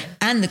 Absolutely.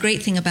 And the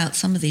great thing about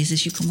some of these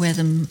is you can wear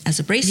them as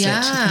a bracelet.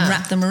 You can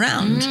wrap them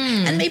around.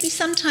 And maybe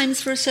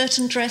sometimes for a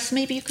certain dress,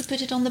 maybe you could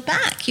put it on the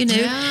back,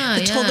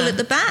 the toggle at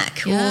the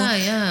back.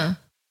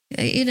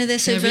 They're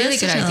so versatile, really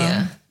good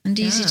idea. And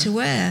easy to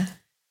wear.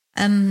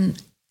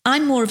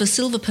 I'm more of a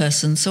silver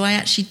person, so I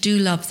actually do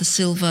love the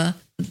silver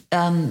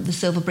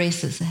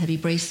bracelets, the heavy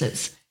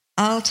bracelets.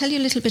 I'll tell you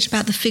a little bit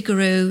about the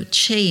Figaro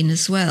chain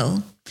as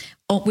well,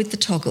 with the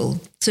toggle.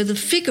 So the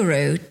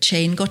Figaro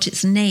chain got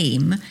its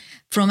name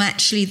from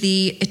actually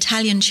the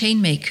Italian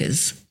chain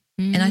makers,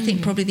 and I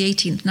think probably the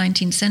 18th,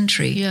 19th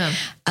century. Yeah.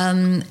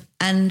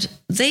 And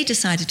they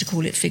decided to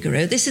call it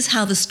Figaro. This is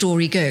how the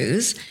story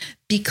goes,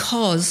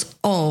 because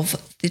of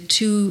the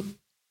two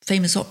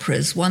famous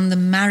operas, one, The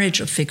Marriage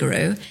of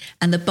Figaro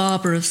and The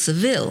Barber of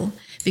Seville,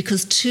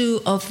 because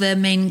two of their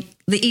the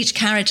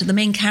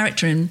main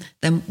character in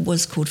them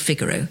was called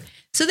Figaro.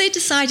 So they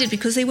decided,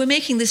 because they were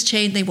making this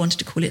chain, they wanted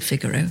to call it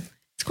Figaro.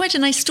 It's quite a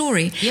nice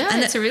story. Yeah,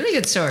 and it's a really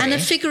good story. And a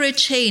Figaro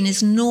chain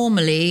is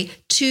normally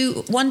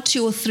 1,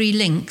 2 or 3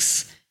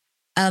 links,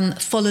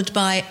 followed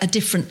by a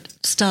different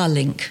star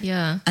link.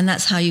 Yeah. And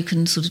that's how you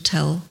can sort of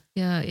tell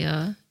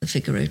the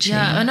Figaro chain.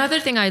 Yeah, another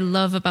thing I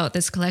love about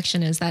this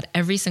collection is that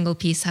every single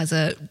piece has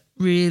a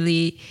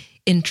really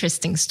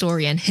interesting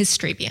story and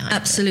history behind it.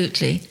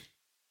 Absolutely.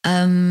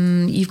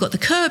 You've got the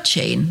curb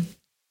chain.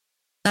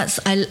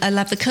 I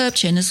love the curb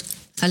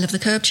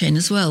chain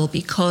as well,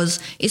 because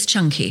it's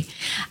chunky,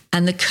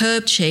 and the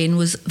curb chain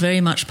was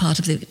very much part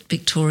of the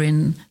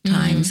Victorian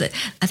times.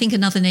 I think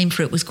another name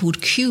for it was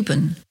called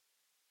Cuban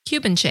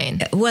chain.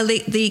 Well,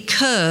 the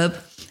curb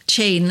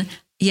chain,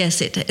 yes,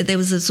 there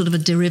was a sort of a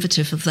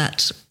derivative of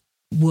that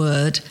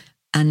word,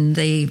 and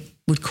they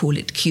would call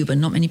it Cuban.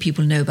 Not many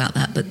people know about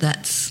that, but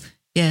that's,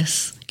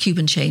 yes,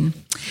 Cuban chain.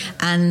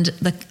 And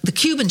the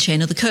Cuban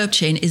chain, or the curb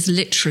chain, is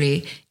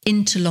literally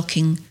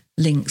interlocking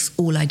links,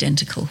 all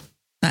identical.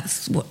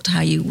 That's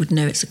how you would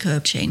know it's a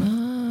curb chain.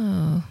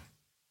 Oh,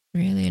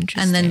 really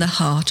interesting. And then the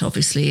heart,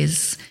 obviously,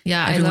 is...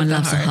 Yeah, everyone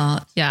loves the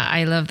heart. Yeah,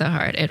 I love the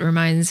heart. It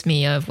reminds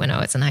me of when I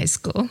was in high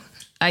school.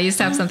 I used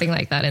to have something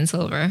like that in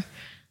silver.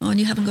 Oh, and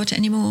you haven't got it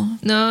anymore?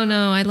 No,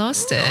 I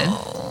lost it.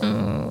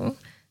 Oh.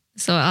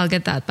 So I'll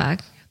get that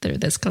back through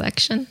this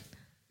collection.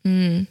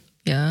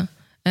 Yeah.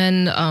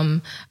 And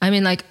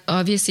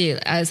obviously,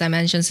 as I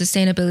mentioned,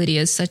 sustainability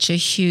is such a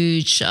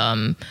huge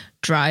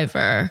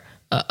driver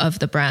of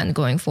the brand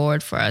going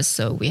forward for us.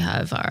 So we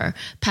have our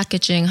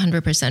packaging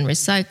 100%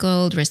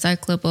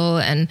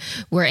 recyclable, and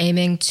we're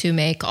aiming to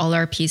make all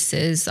our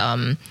pieces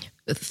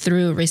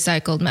through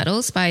recycled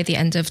metals by the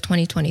end of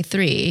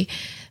 2023.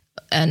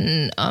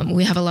 And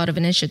we have a lot of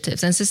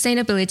initiatives, and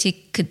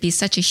sustainability could be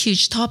such a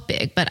huge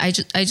topic, but I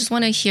just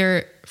want to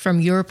hear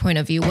from your point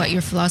of view what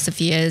your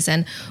philosophy is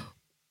and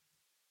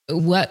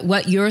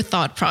what your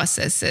thought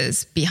process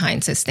is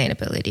behind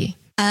sustainability.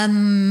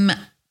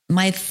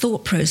 My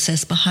thought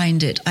process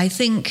behind it, I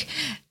think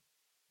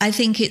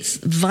it's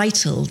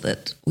vital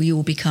that we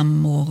all become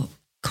more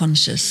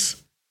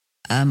conscious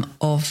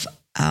of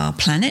our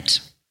planet,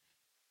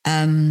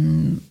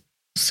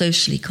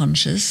 socially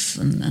conscious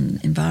and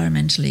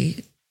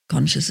environmentally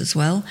conscious as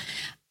well.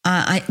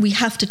 We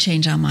have to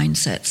change our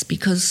mindsets,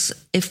 because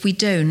if we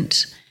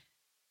don't,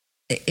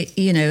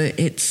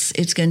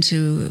 it's going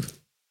to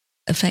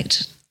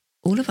affect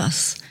all of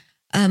us.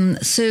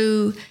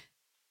 So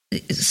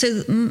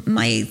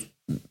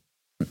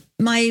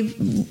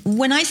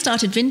when I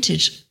started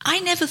vintage, I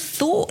never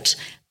thought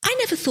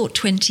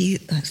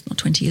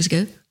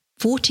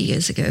 40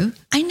 years ago,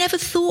 I never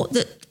thought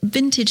that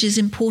vintage is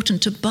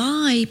important to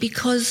buy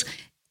because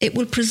it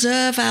will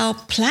preserve our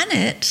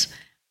planet.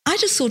 I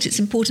just thought it's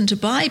important to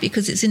buy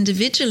because it's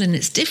individual and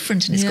it's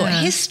different and it's got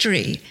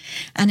history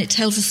and it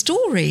tells a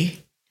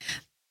story.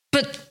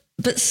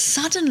 But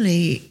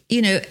suddenly,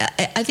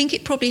 I think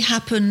it probably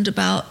happened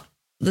about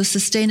the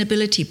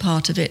sustainability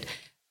part of it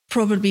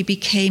probably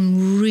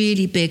became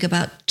really big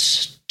about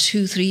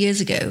 2-3 years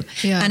ago.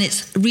 Yeah. And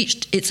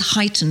it's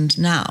heightened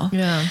now.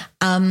 Yeah.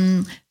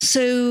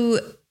 So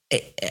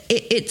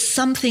it's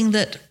something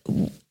that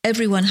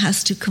everyone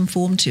has to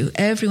conform to.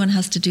 Everyone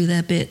has to do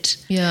their bit.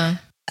 Yeah.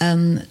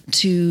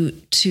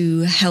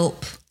 To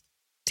help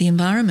the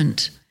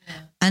environment.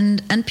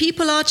 And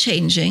people are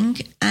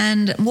changing,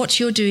 and what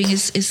you're doing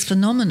is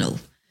phenomenal.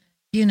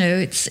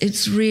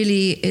 It's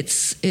really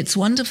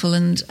wonderful,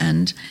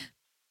 and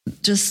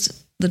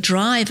just the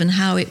drive and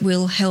how it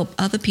will help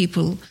other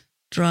people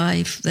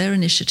drive their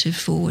initiative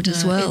forward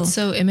as well. It's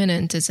so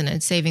imminent, isn't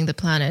it? Saving the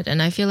planet.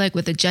 And I feel like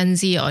with the Gen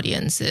Z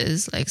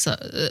audiences, like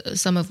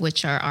some of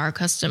which are our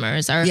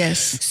customers, are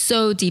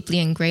so deeply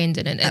ingrained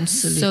in it and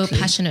so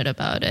passionate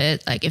about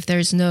it. Like if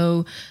there's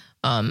no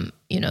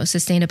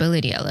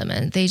sustainability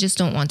element, they just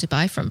don't want to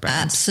buy from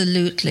brands.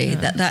 Absolutely.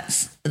 Yeah.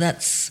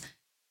 That's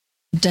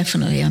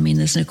definitely, I mean,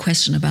 there's no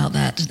question about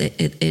that.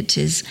 It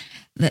is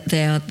that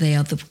they are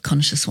the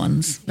conscious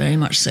ones, very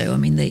much so. I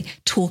mean, they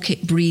talk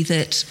it, breathe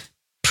it,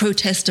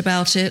 protest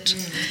about it,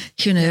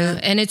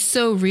 and it's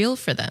so real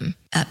for them.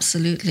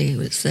 Absolutely.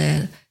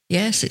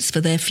 It's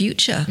for their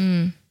future.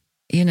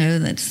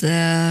 that's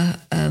their,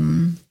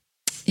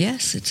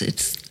 yes,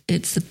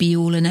 it's the be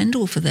all and end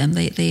all for them.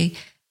 They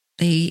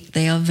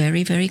are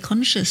very, very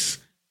conscious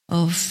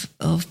of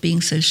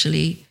being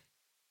socially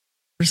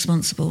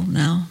responsible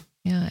now.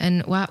 Yeah.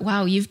 And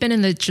wow, you've been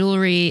in the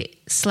jewelry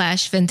 /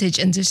 vintage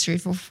industry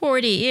for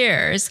 40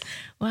 years.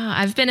 Wow.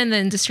 I've been in the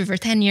industry for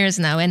 10 years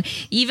now. And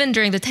even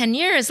during the 10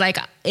 years, like,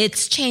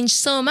 it's changed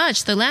so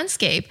much, the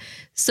landscape.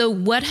 So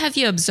what have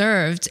you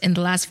observed in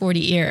the last 40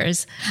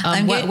 years?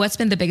 What's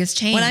been the biggest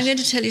change? Well, I'm going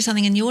to tell you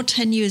something. In your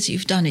 10 years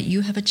you've done it,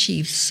 you have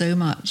achieved so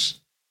much.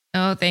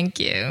 Oh, thank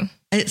you.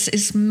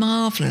 It's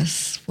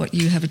marvelous what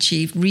you have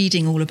achieved,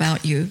 reading all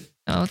about you.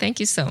 Oh, thank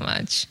you so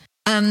much.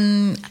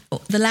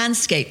 The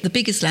landscape, the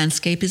biggest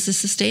landscape is the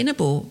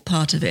sustainable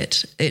part of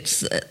it.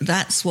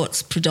 That's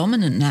what's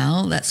predominant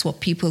now. That's what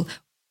people...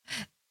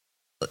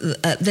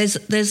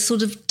 there's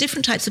sort of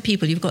different types of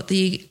people. You've got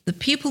the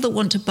people that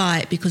want to buy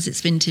it because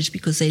it's vintage,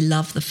 because they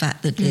love the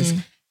fact that there's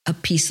a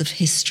piece of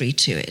history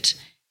to it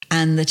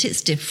and that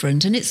it's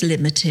different and it's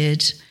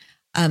limited.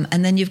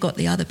 And then you've got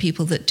the other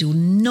people that do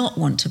not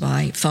want to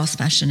buy fast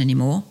fashion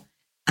anymore,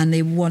 and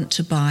they want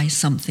to buy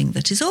something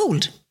that is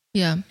old.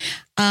 Yeah.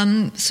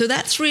 So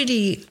that's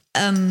really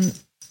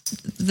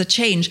the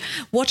change.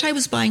 What I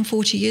was buying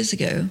 40 years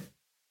ago,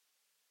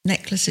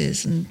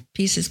 necklaces and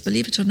pieces,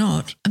 believe it or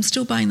not, I'm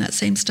still buying that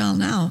same style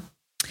now.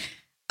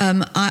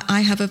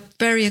 I have a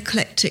very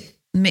eclectic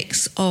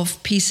mix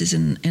of pieces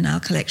in our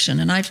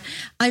collection, and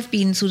I've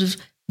been sort of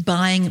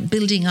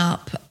building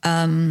up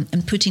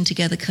and putting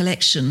together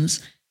collections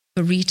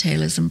for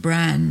retailers and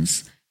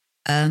brands,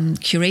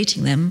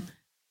 curating them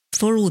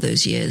for all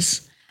those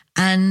years,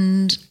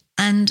 and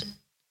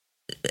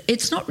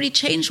it's not really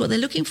changed what they're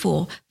looking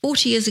for.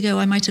 40 years ago,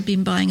 I might have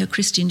been buying a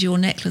Christian Dior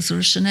necklace or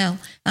a Chanel.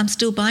 I'm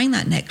still buying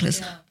that necklace.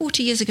 Yeah.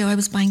 40 years ago, I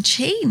was buying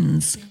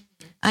chains.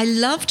 I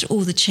loved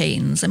all the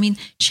chains. I mean,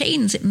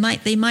 chains, there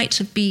might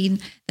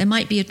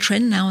be a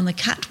trend now on the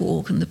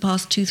catwalk in the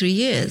past 2-3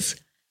 years.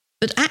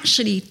 But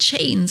actually,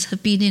 chains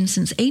have been in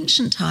since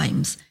ancient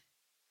times,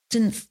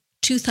 since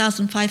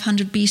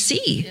 2500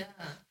 BC.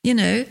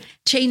 Yeah.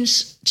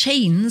 Chains,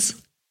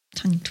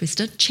 tongue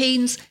twister,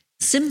 chains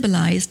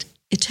symbolized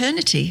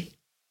eternity.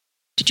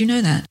 Did you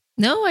know that?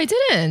 No, I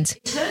didn't.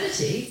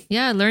 Eternity?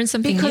 Yeah, I learned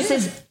something because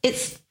new.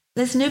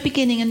 there's no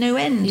beginning and no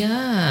end.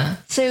 Yeah.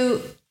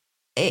 So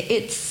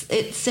it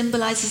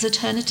symbolizes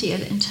eternity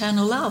and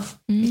eternal love.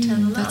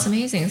 Eternal love. That's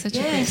amazing. Such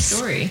a great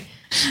story.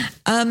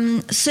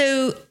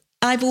 So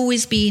I've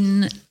always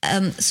been...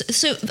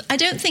 so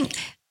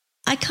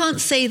I can't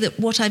say that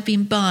what I've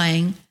been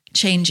buying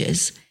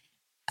changes.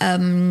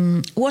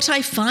 What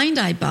I find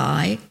I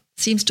buy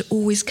seems to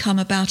always come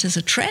about as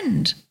a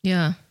trend.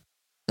 Yeah.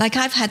 Like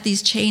I've had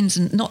these chains,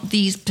 and not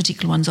these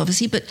particular ones,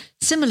 obviously, but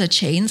similar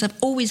chains I've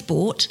always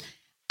bought.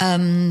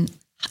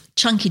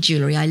 Chunky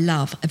jewelry I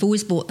love. I've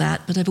always bought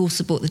that, but I've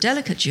also bought the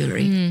delicate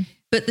jewelry.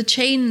 But the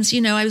chains,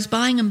 I was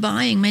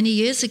buying many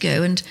years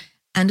ago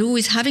and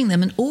always having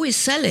them and always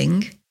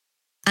selling.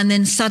 And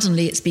then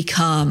suddenly it's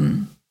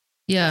become,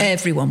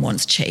 everyone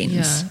wants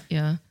chains.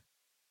 Yeah.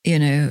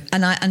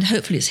 And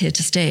hopefully it's here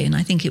to stay, and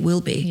I think it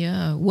will be.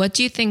 Yeah. What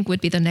do you think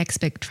would be the next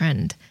big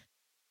trend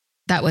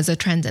that was a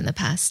trend in the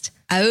past?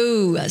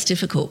 Oh, that's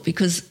difficult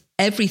because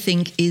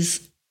everything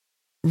is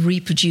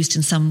reproduced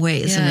in some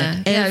way, isn't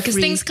it? Yeah, because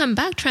things come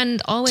back.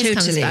 Trend always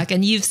comes back,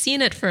 and you've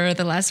seen it for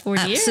the last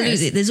 40 years.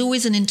 Absolutely. There's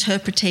always an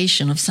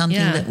interpretation of something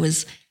that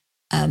was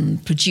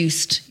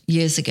produced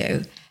years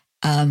ago.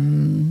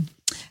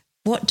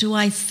 What do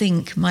I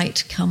think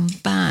might come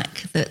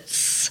back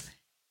that's...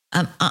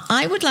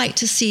 I would like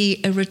to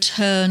see a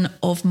return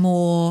of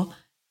more,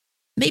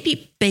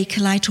 maybe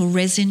bakelite or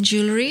resin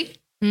jewelry.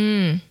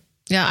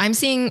 Yeah, I'm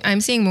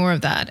seeing more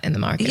of that in the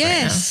market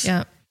right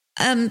now.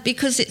 Yeah,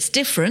 because it's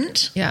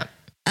different. Yeah.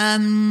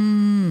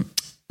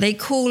 They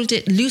called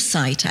it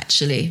lucite,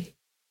 actually.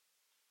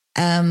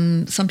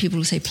 Some people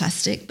will say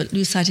plastic, but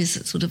lucite is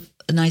sort of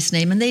a nice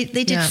name. And they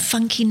did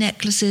funky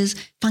necklaces,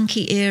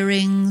 funky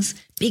earrings,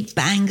 big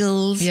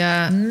bangles,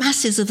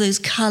 masses of those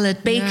coloured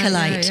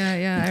bakelite.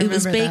 Yeah. It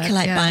was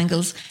bakelite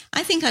bangles.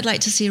 I think I'd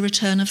like to see a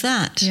return of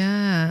that.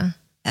 Yeah.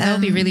 That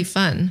would be really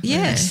fun.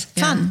 Yes,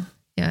 fun.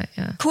 Yeah.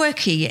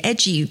 Quirky,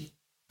 edgy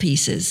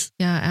pieses.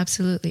 Yeah,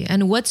 absolutely.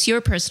 And what's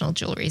your personal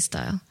jewelry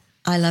style?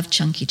 I love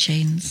chunky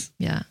chains.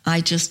 Yeah.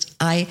 I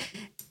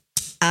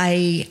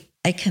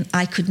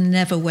could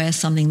never wear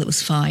something that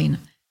was fine.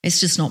 It's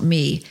just not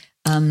me.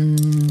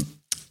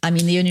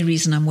 The only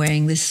reason I'm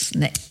wearing this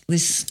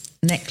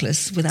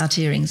necklace without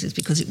earrings is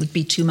because it would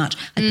be too much.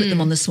 I put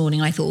them on this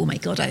morning. I thought, oh my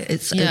God,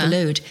 it's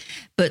overload.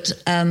 But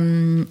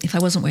if I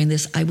wasn't wearing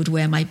this, I would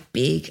wear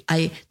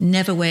I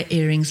never wear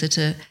earrings that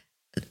are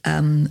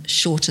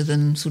shorter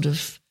than sort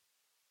of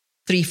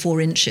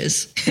 3-4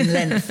 inches in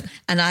length.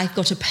 And I've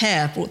got a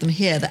pair, brought them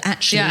here, that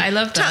actually I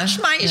love that. touch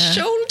my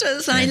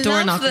shoulders. I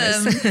love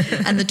them.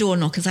 And the door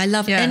knockers. I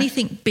love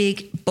anything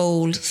big,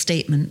 bold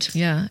statement.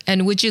 Yeah.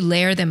 And would you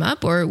layer them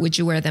up or would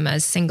you wear them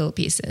as single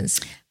pieces?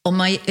 On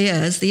my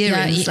ears, the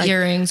earrings. Yeah,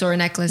 earrings or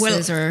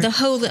necklaces. Well, the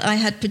hole that I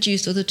had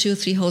produced, or the 2 or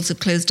 3 holes have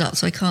closed up,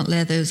 so I can't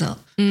layer those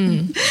up.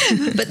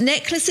 But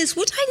necklaces,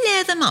 would I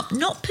layer them up?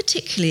 Not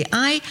particularly.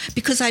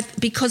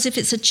 Because if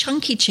it's a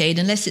chunky chain,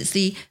 unless it's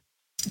these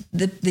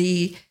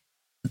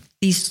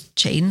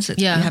chains that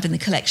you have in the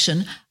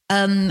collection,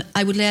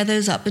 I would layer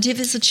those up. But if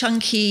it's a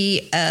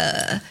chunky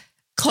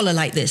collar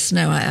like this,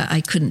 no,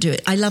 I couldn't do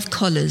it. I love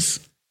collars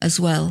as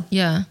well.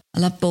 Yeah.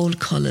 I love bold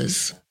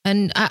collars.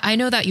 And I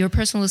know that your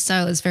personal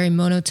style is very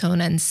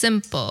monotone and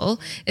simple.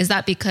 Is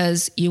that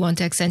because you want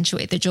to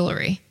accentuate the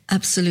jewelry?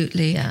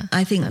 Absolutely. Yeah,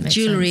 I think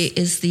jewelry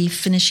is the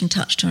finishing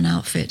touch to an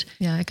outfit.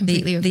 Yeah, I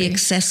completely agree. The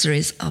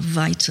accessories are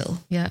vital.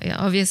 Yeah.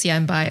 Obviously,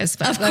 I'm biased.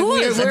 But of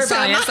course. We're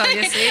biased,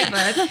 obviously.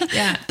 But,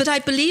 yeah. But I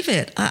believe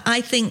it.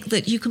 I think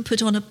that you can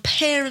put on a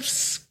pair of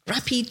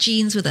scrappy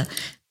jeans with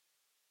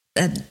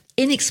an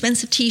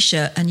inexpensive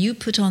T-shirt and you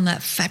put on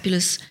that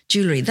fabulous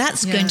jewelry.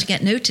 That's going to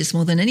get noticed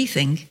more than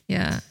anything.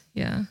 Yeah.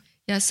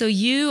 So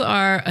you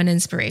are an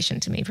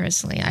inspiration to me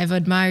personally. I've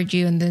admired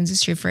you in the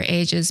industry for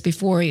ages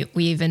before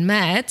we even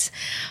met.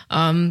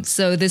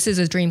 So this is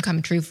a dream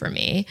come true for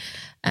me.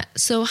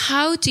 So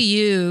how do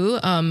you,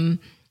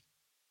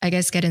 I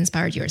guess, get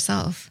inspired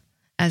yourself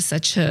as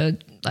such a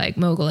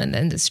mogul in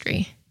the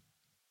industry?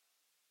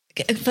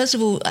 First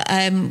of all,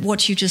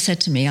 what you just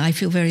said to me, I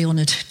feel very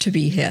honored to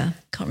be here.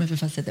 Can't remember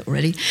if I said that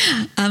already.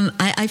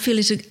 I feel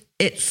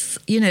it's,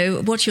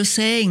 what you're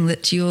saying,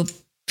 that you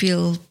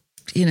feel,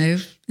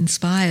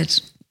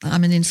 inspired.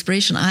 I'm an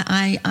inspiration.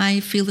 I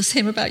feel the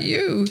same about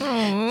you.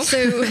 Aww.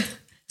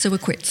 So we're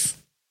quits.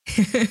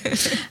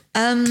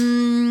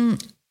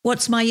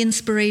 What's my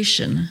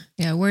inspiration?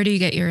 Yeah, where do you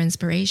get your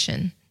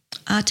inspiration?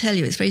 I'll tell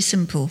you, it's very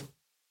simple.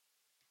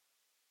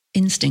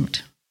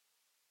 Instinct.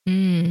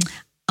 If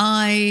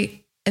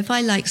I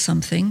like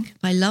something,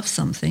 if I love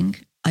something,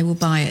 I will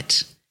buy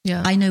it.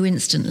 Yeah. I know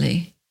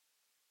instantly.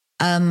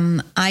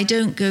 I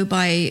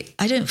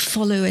don't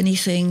follow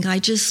anything. I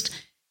just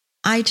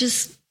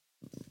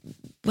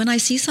when I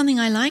see something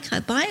I like,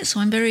 I buy it.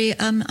 So I'm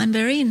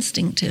very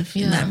instinctive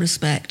in that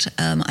respect.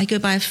 I go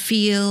by a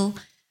feel.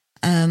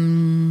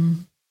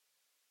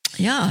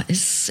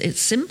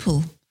 It's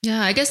simple.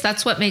 Yeah, I guess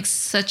that's what makes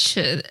such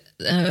an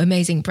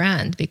amazing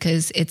brand,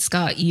 because it's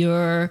got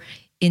your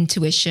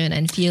intuition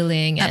and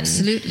feeling and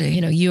absolutely,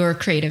 your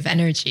creative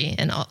energy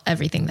and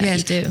everything that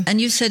you do. And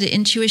you said it,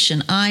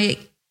 intuition. I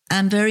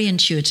am very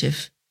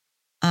intuitive.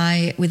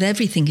 With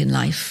everything in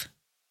life.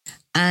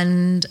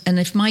 And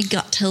if my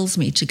gut tells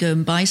me to go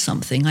and buy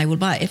something, I will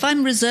buy it. If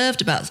I'm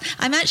reserved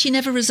I'm actually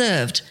never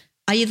reserved.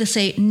 I either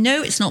say,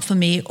 no, it's not for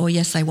me, or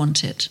yes, I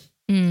want it.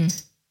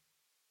 Yes.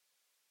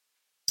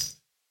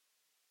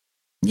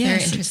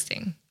 Very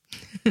interesting.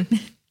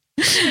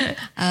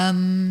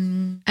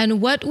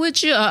 And what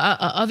would you,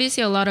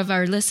 obviously a lot of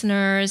our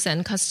listeners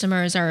and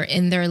customers are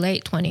in their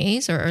late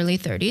 20s or early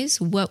 30s.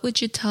 What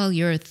would you tell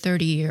your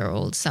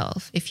 30-year-old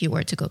self if you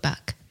were to go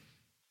back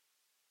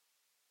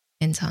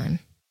in time?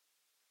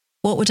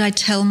 What would I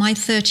tell my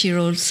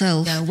 30-year-old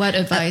self? Yeah, what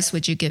advice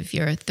would you give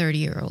your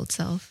 30-year-old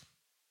self,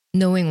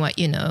 knowing what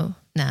you know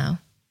now?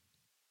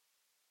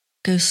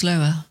 Go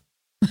slower.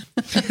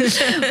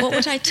 What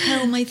would I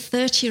tell my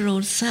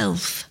 30-year-old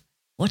self?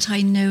 What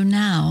I know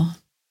now?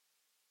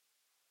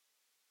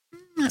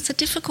 That's a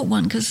difficult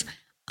one, because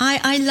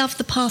I love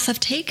the path I've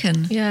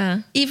taken.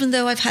 Yeah. Even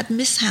though I've had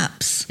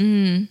mishaps.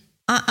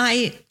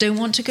 I don't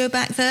want to go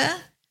back there.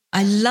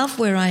 I love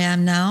where I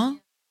am now.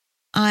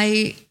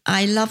 I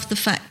love the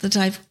fact that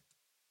I've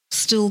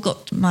still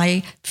got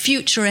my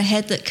future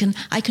ahead, that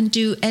I can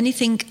do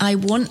anything I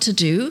want to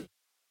do.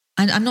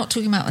 And I'm not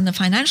talking about in the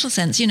financial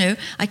sense,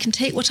 I can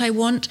take what I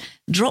want,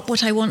 drop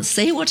what I want,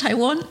 say what I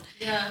want,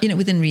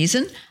 within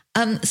reason.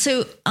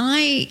 So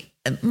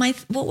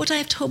what would I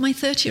have told my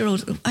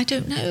 30-year-old? I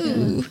don't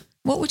know.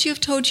 What would you have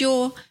told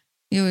you're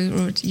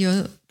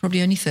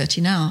probably only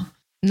 30 now.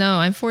 No,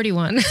 I'm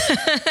 41.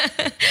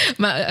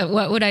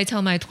 What would I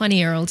tell my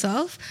 20-year-old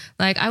self?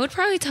 I would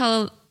probably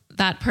tell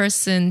that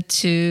person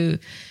to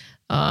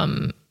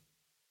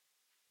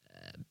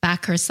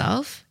back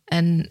herself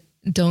and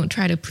don't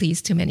try to please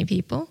too many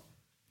people.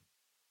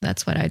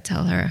 That's what I'd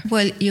tell her.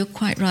 Well, you're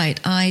quite right.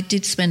 I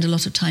did spend a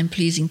lot of time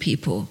pleasing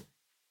people.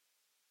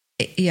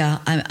 Yeah,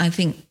 I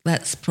think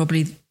that's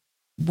probably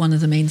one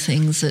of the main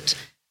things that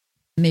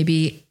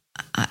maybe...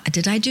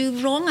 did I do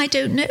wrong? I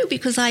don't know,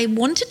 because I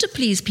wanted to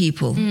please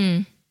people.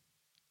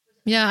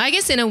 Yeah, I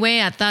guess in a way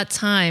at that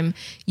time,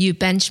 you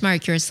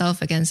benchmark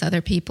yourself against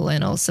other people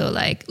and also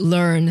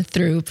learn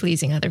through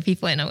pleasing other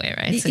people in a way,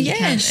 right? So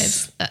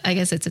yes. I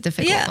guess it's a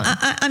difficult one.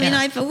 I mean,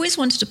 I've always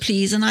wanted to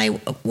please, and I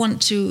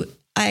want to,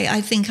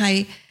 I think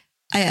I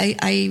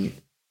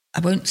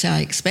won't say I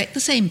expect the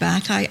same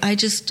back.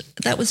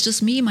 That was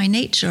just me, my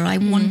nature. I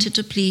wanted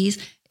to please.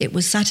 It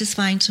was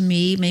satisfying to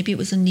me. Maybe it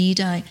was a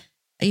need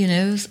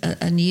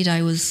a need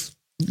I was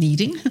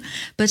needing.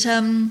 But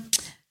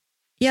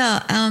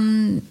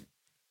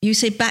you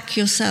say back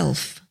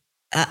yourself.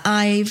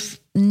 I've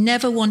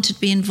never wanted to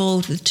be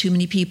involved with too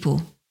many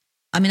people.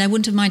 I mean, I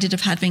wouldn't have minded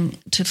of having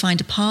to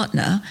find a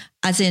partner,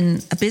 as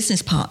in a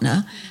business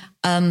partner,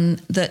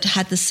 that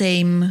had the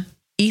same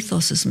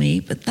ethos as me,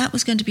 but that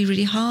was going to be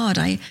really hard.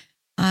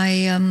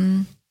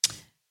 I'm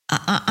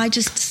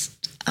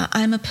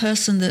a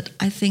person that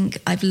I think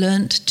I've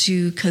learnt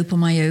to cope on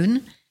my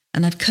own,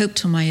 and I've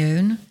coped on my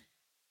own.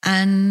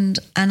 And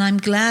I'm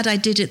glad I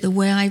did it the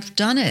way I've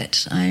done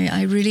it.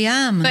 I really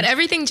am. But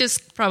everything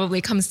just probably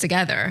comes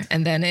together,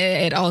 and then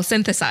it all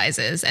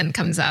synthesizes and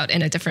comes out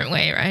in a different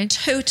way, right?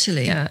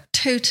 Totally. Yeah.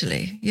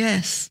 Totally.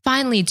 Yes.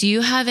 Finally, do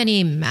you have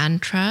any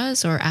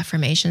mantras or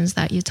affirmations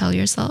that you tell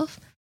yourself?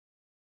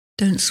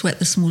 Don't sweat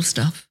the small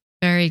stuff.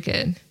 Very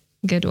good.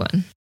 Good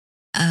one.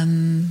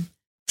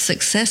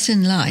 Success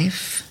in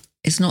life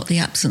is not the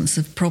absence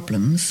of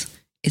problems.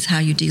 It's how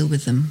you deal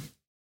with them.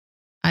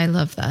 I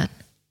love that.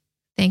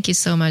 Thank you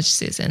so much,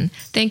 Susan.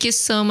 Thank you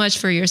so much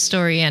for your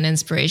story and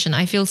inspiration.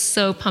 I feel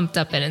so pumped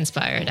up and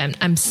inspired.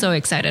 I'm so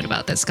excited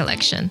about this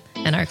collection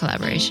and our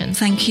collaboration.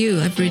 Thank you.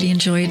 I've really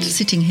enjoyed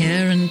sitting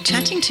here and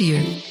chatting to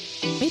you.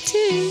 Me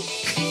too.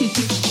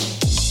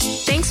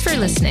 Thanks for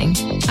listening.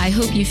 I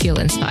hope you feel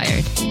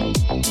inspired.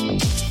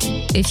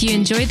 If you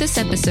enjoyed this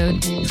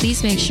episode,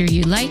 please make sure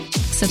you like,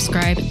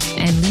 subscribe,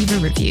 and leave a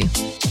review.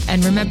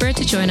 And remember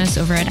to join us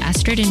over at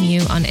Astrid and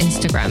Miyu on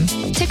Instagram,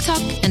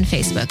 TikTok, and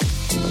Facebook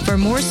for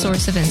more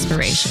source of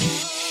inspiration.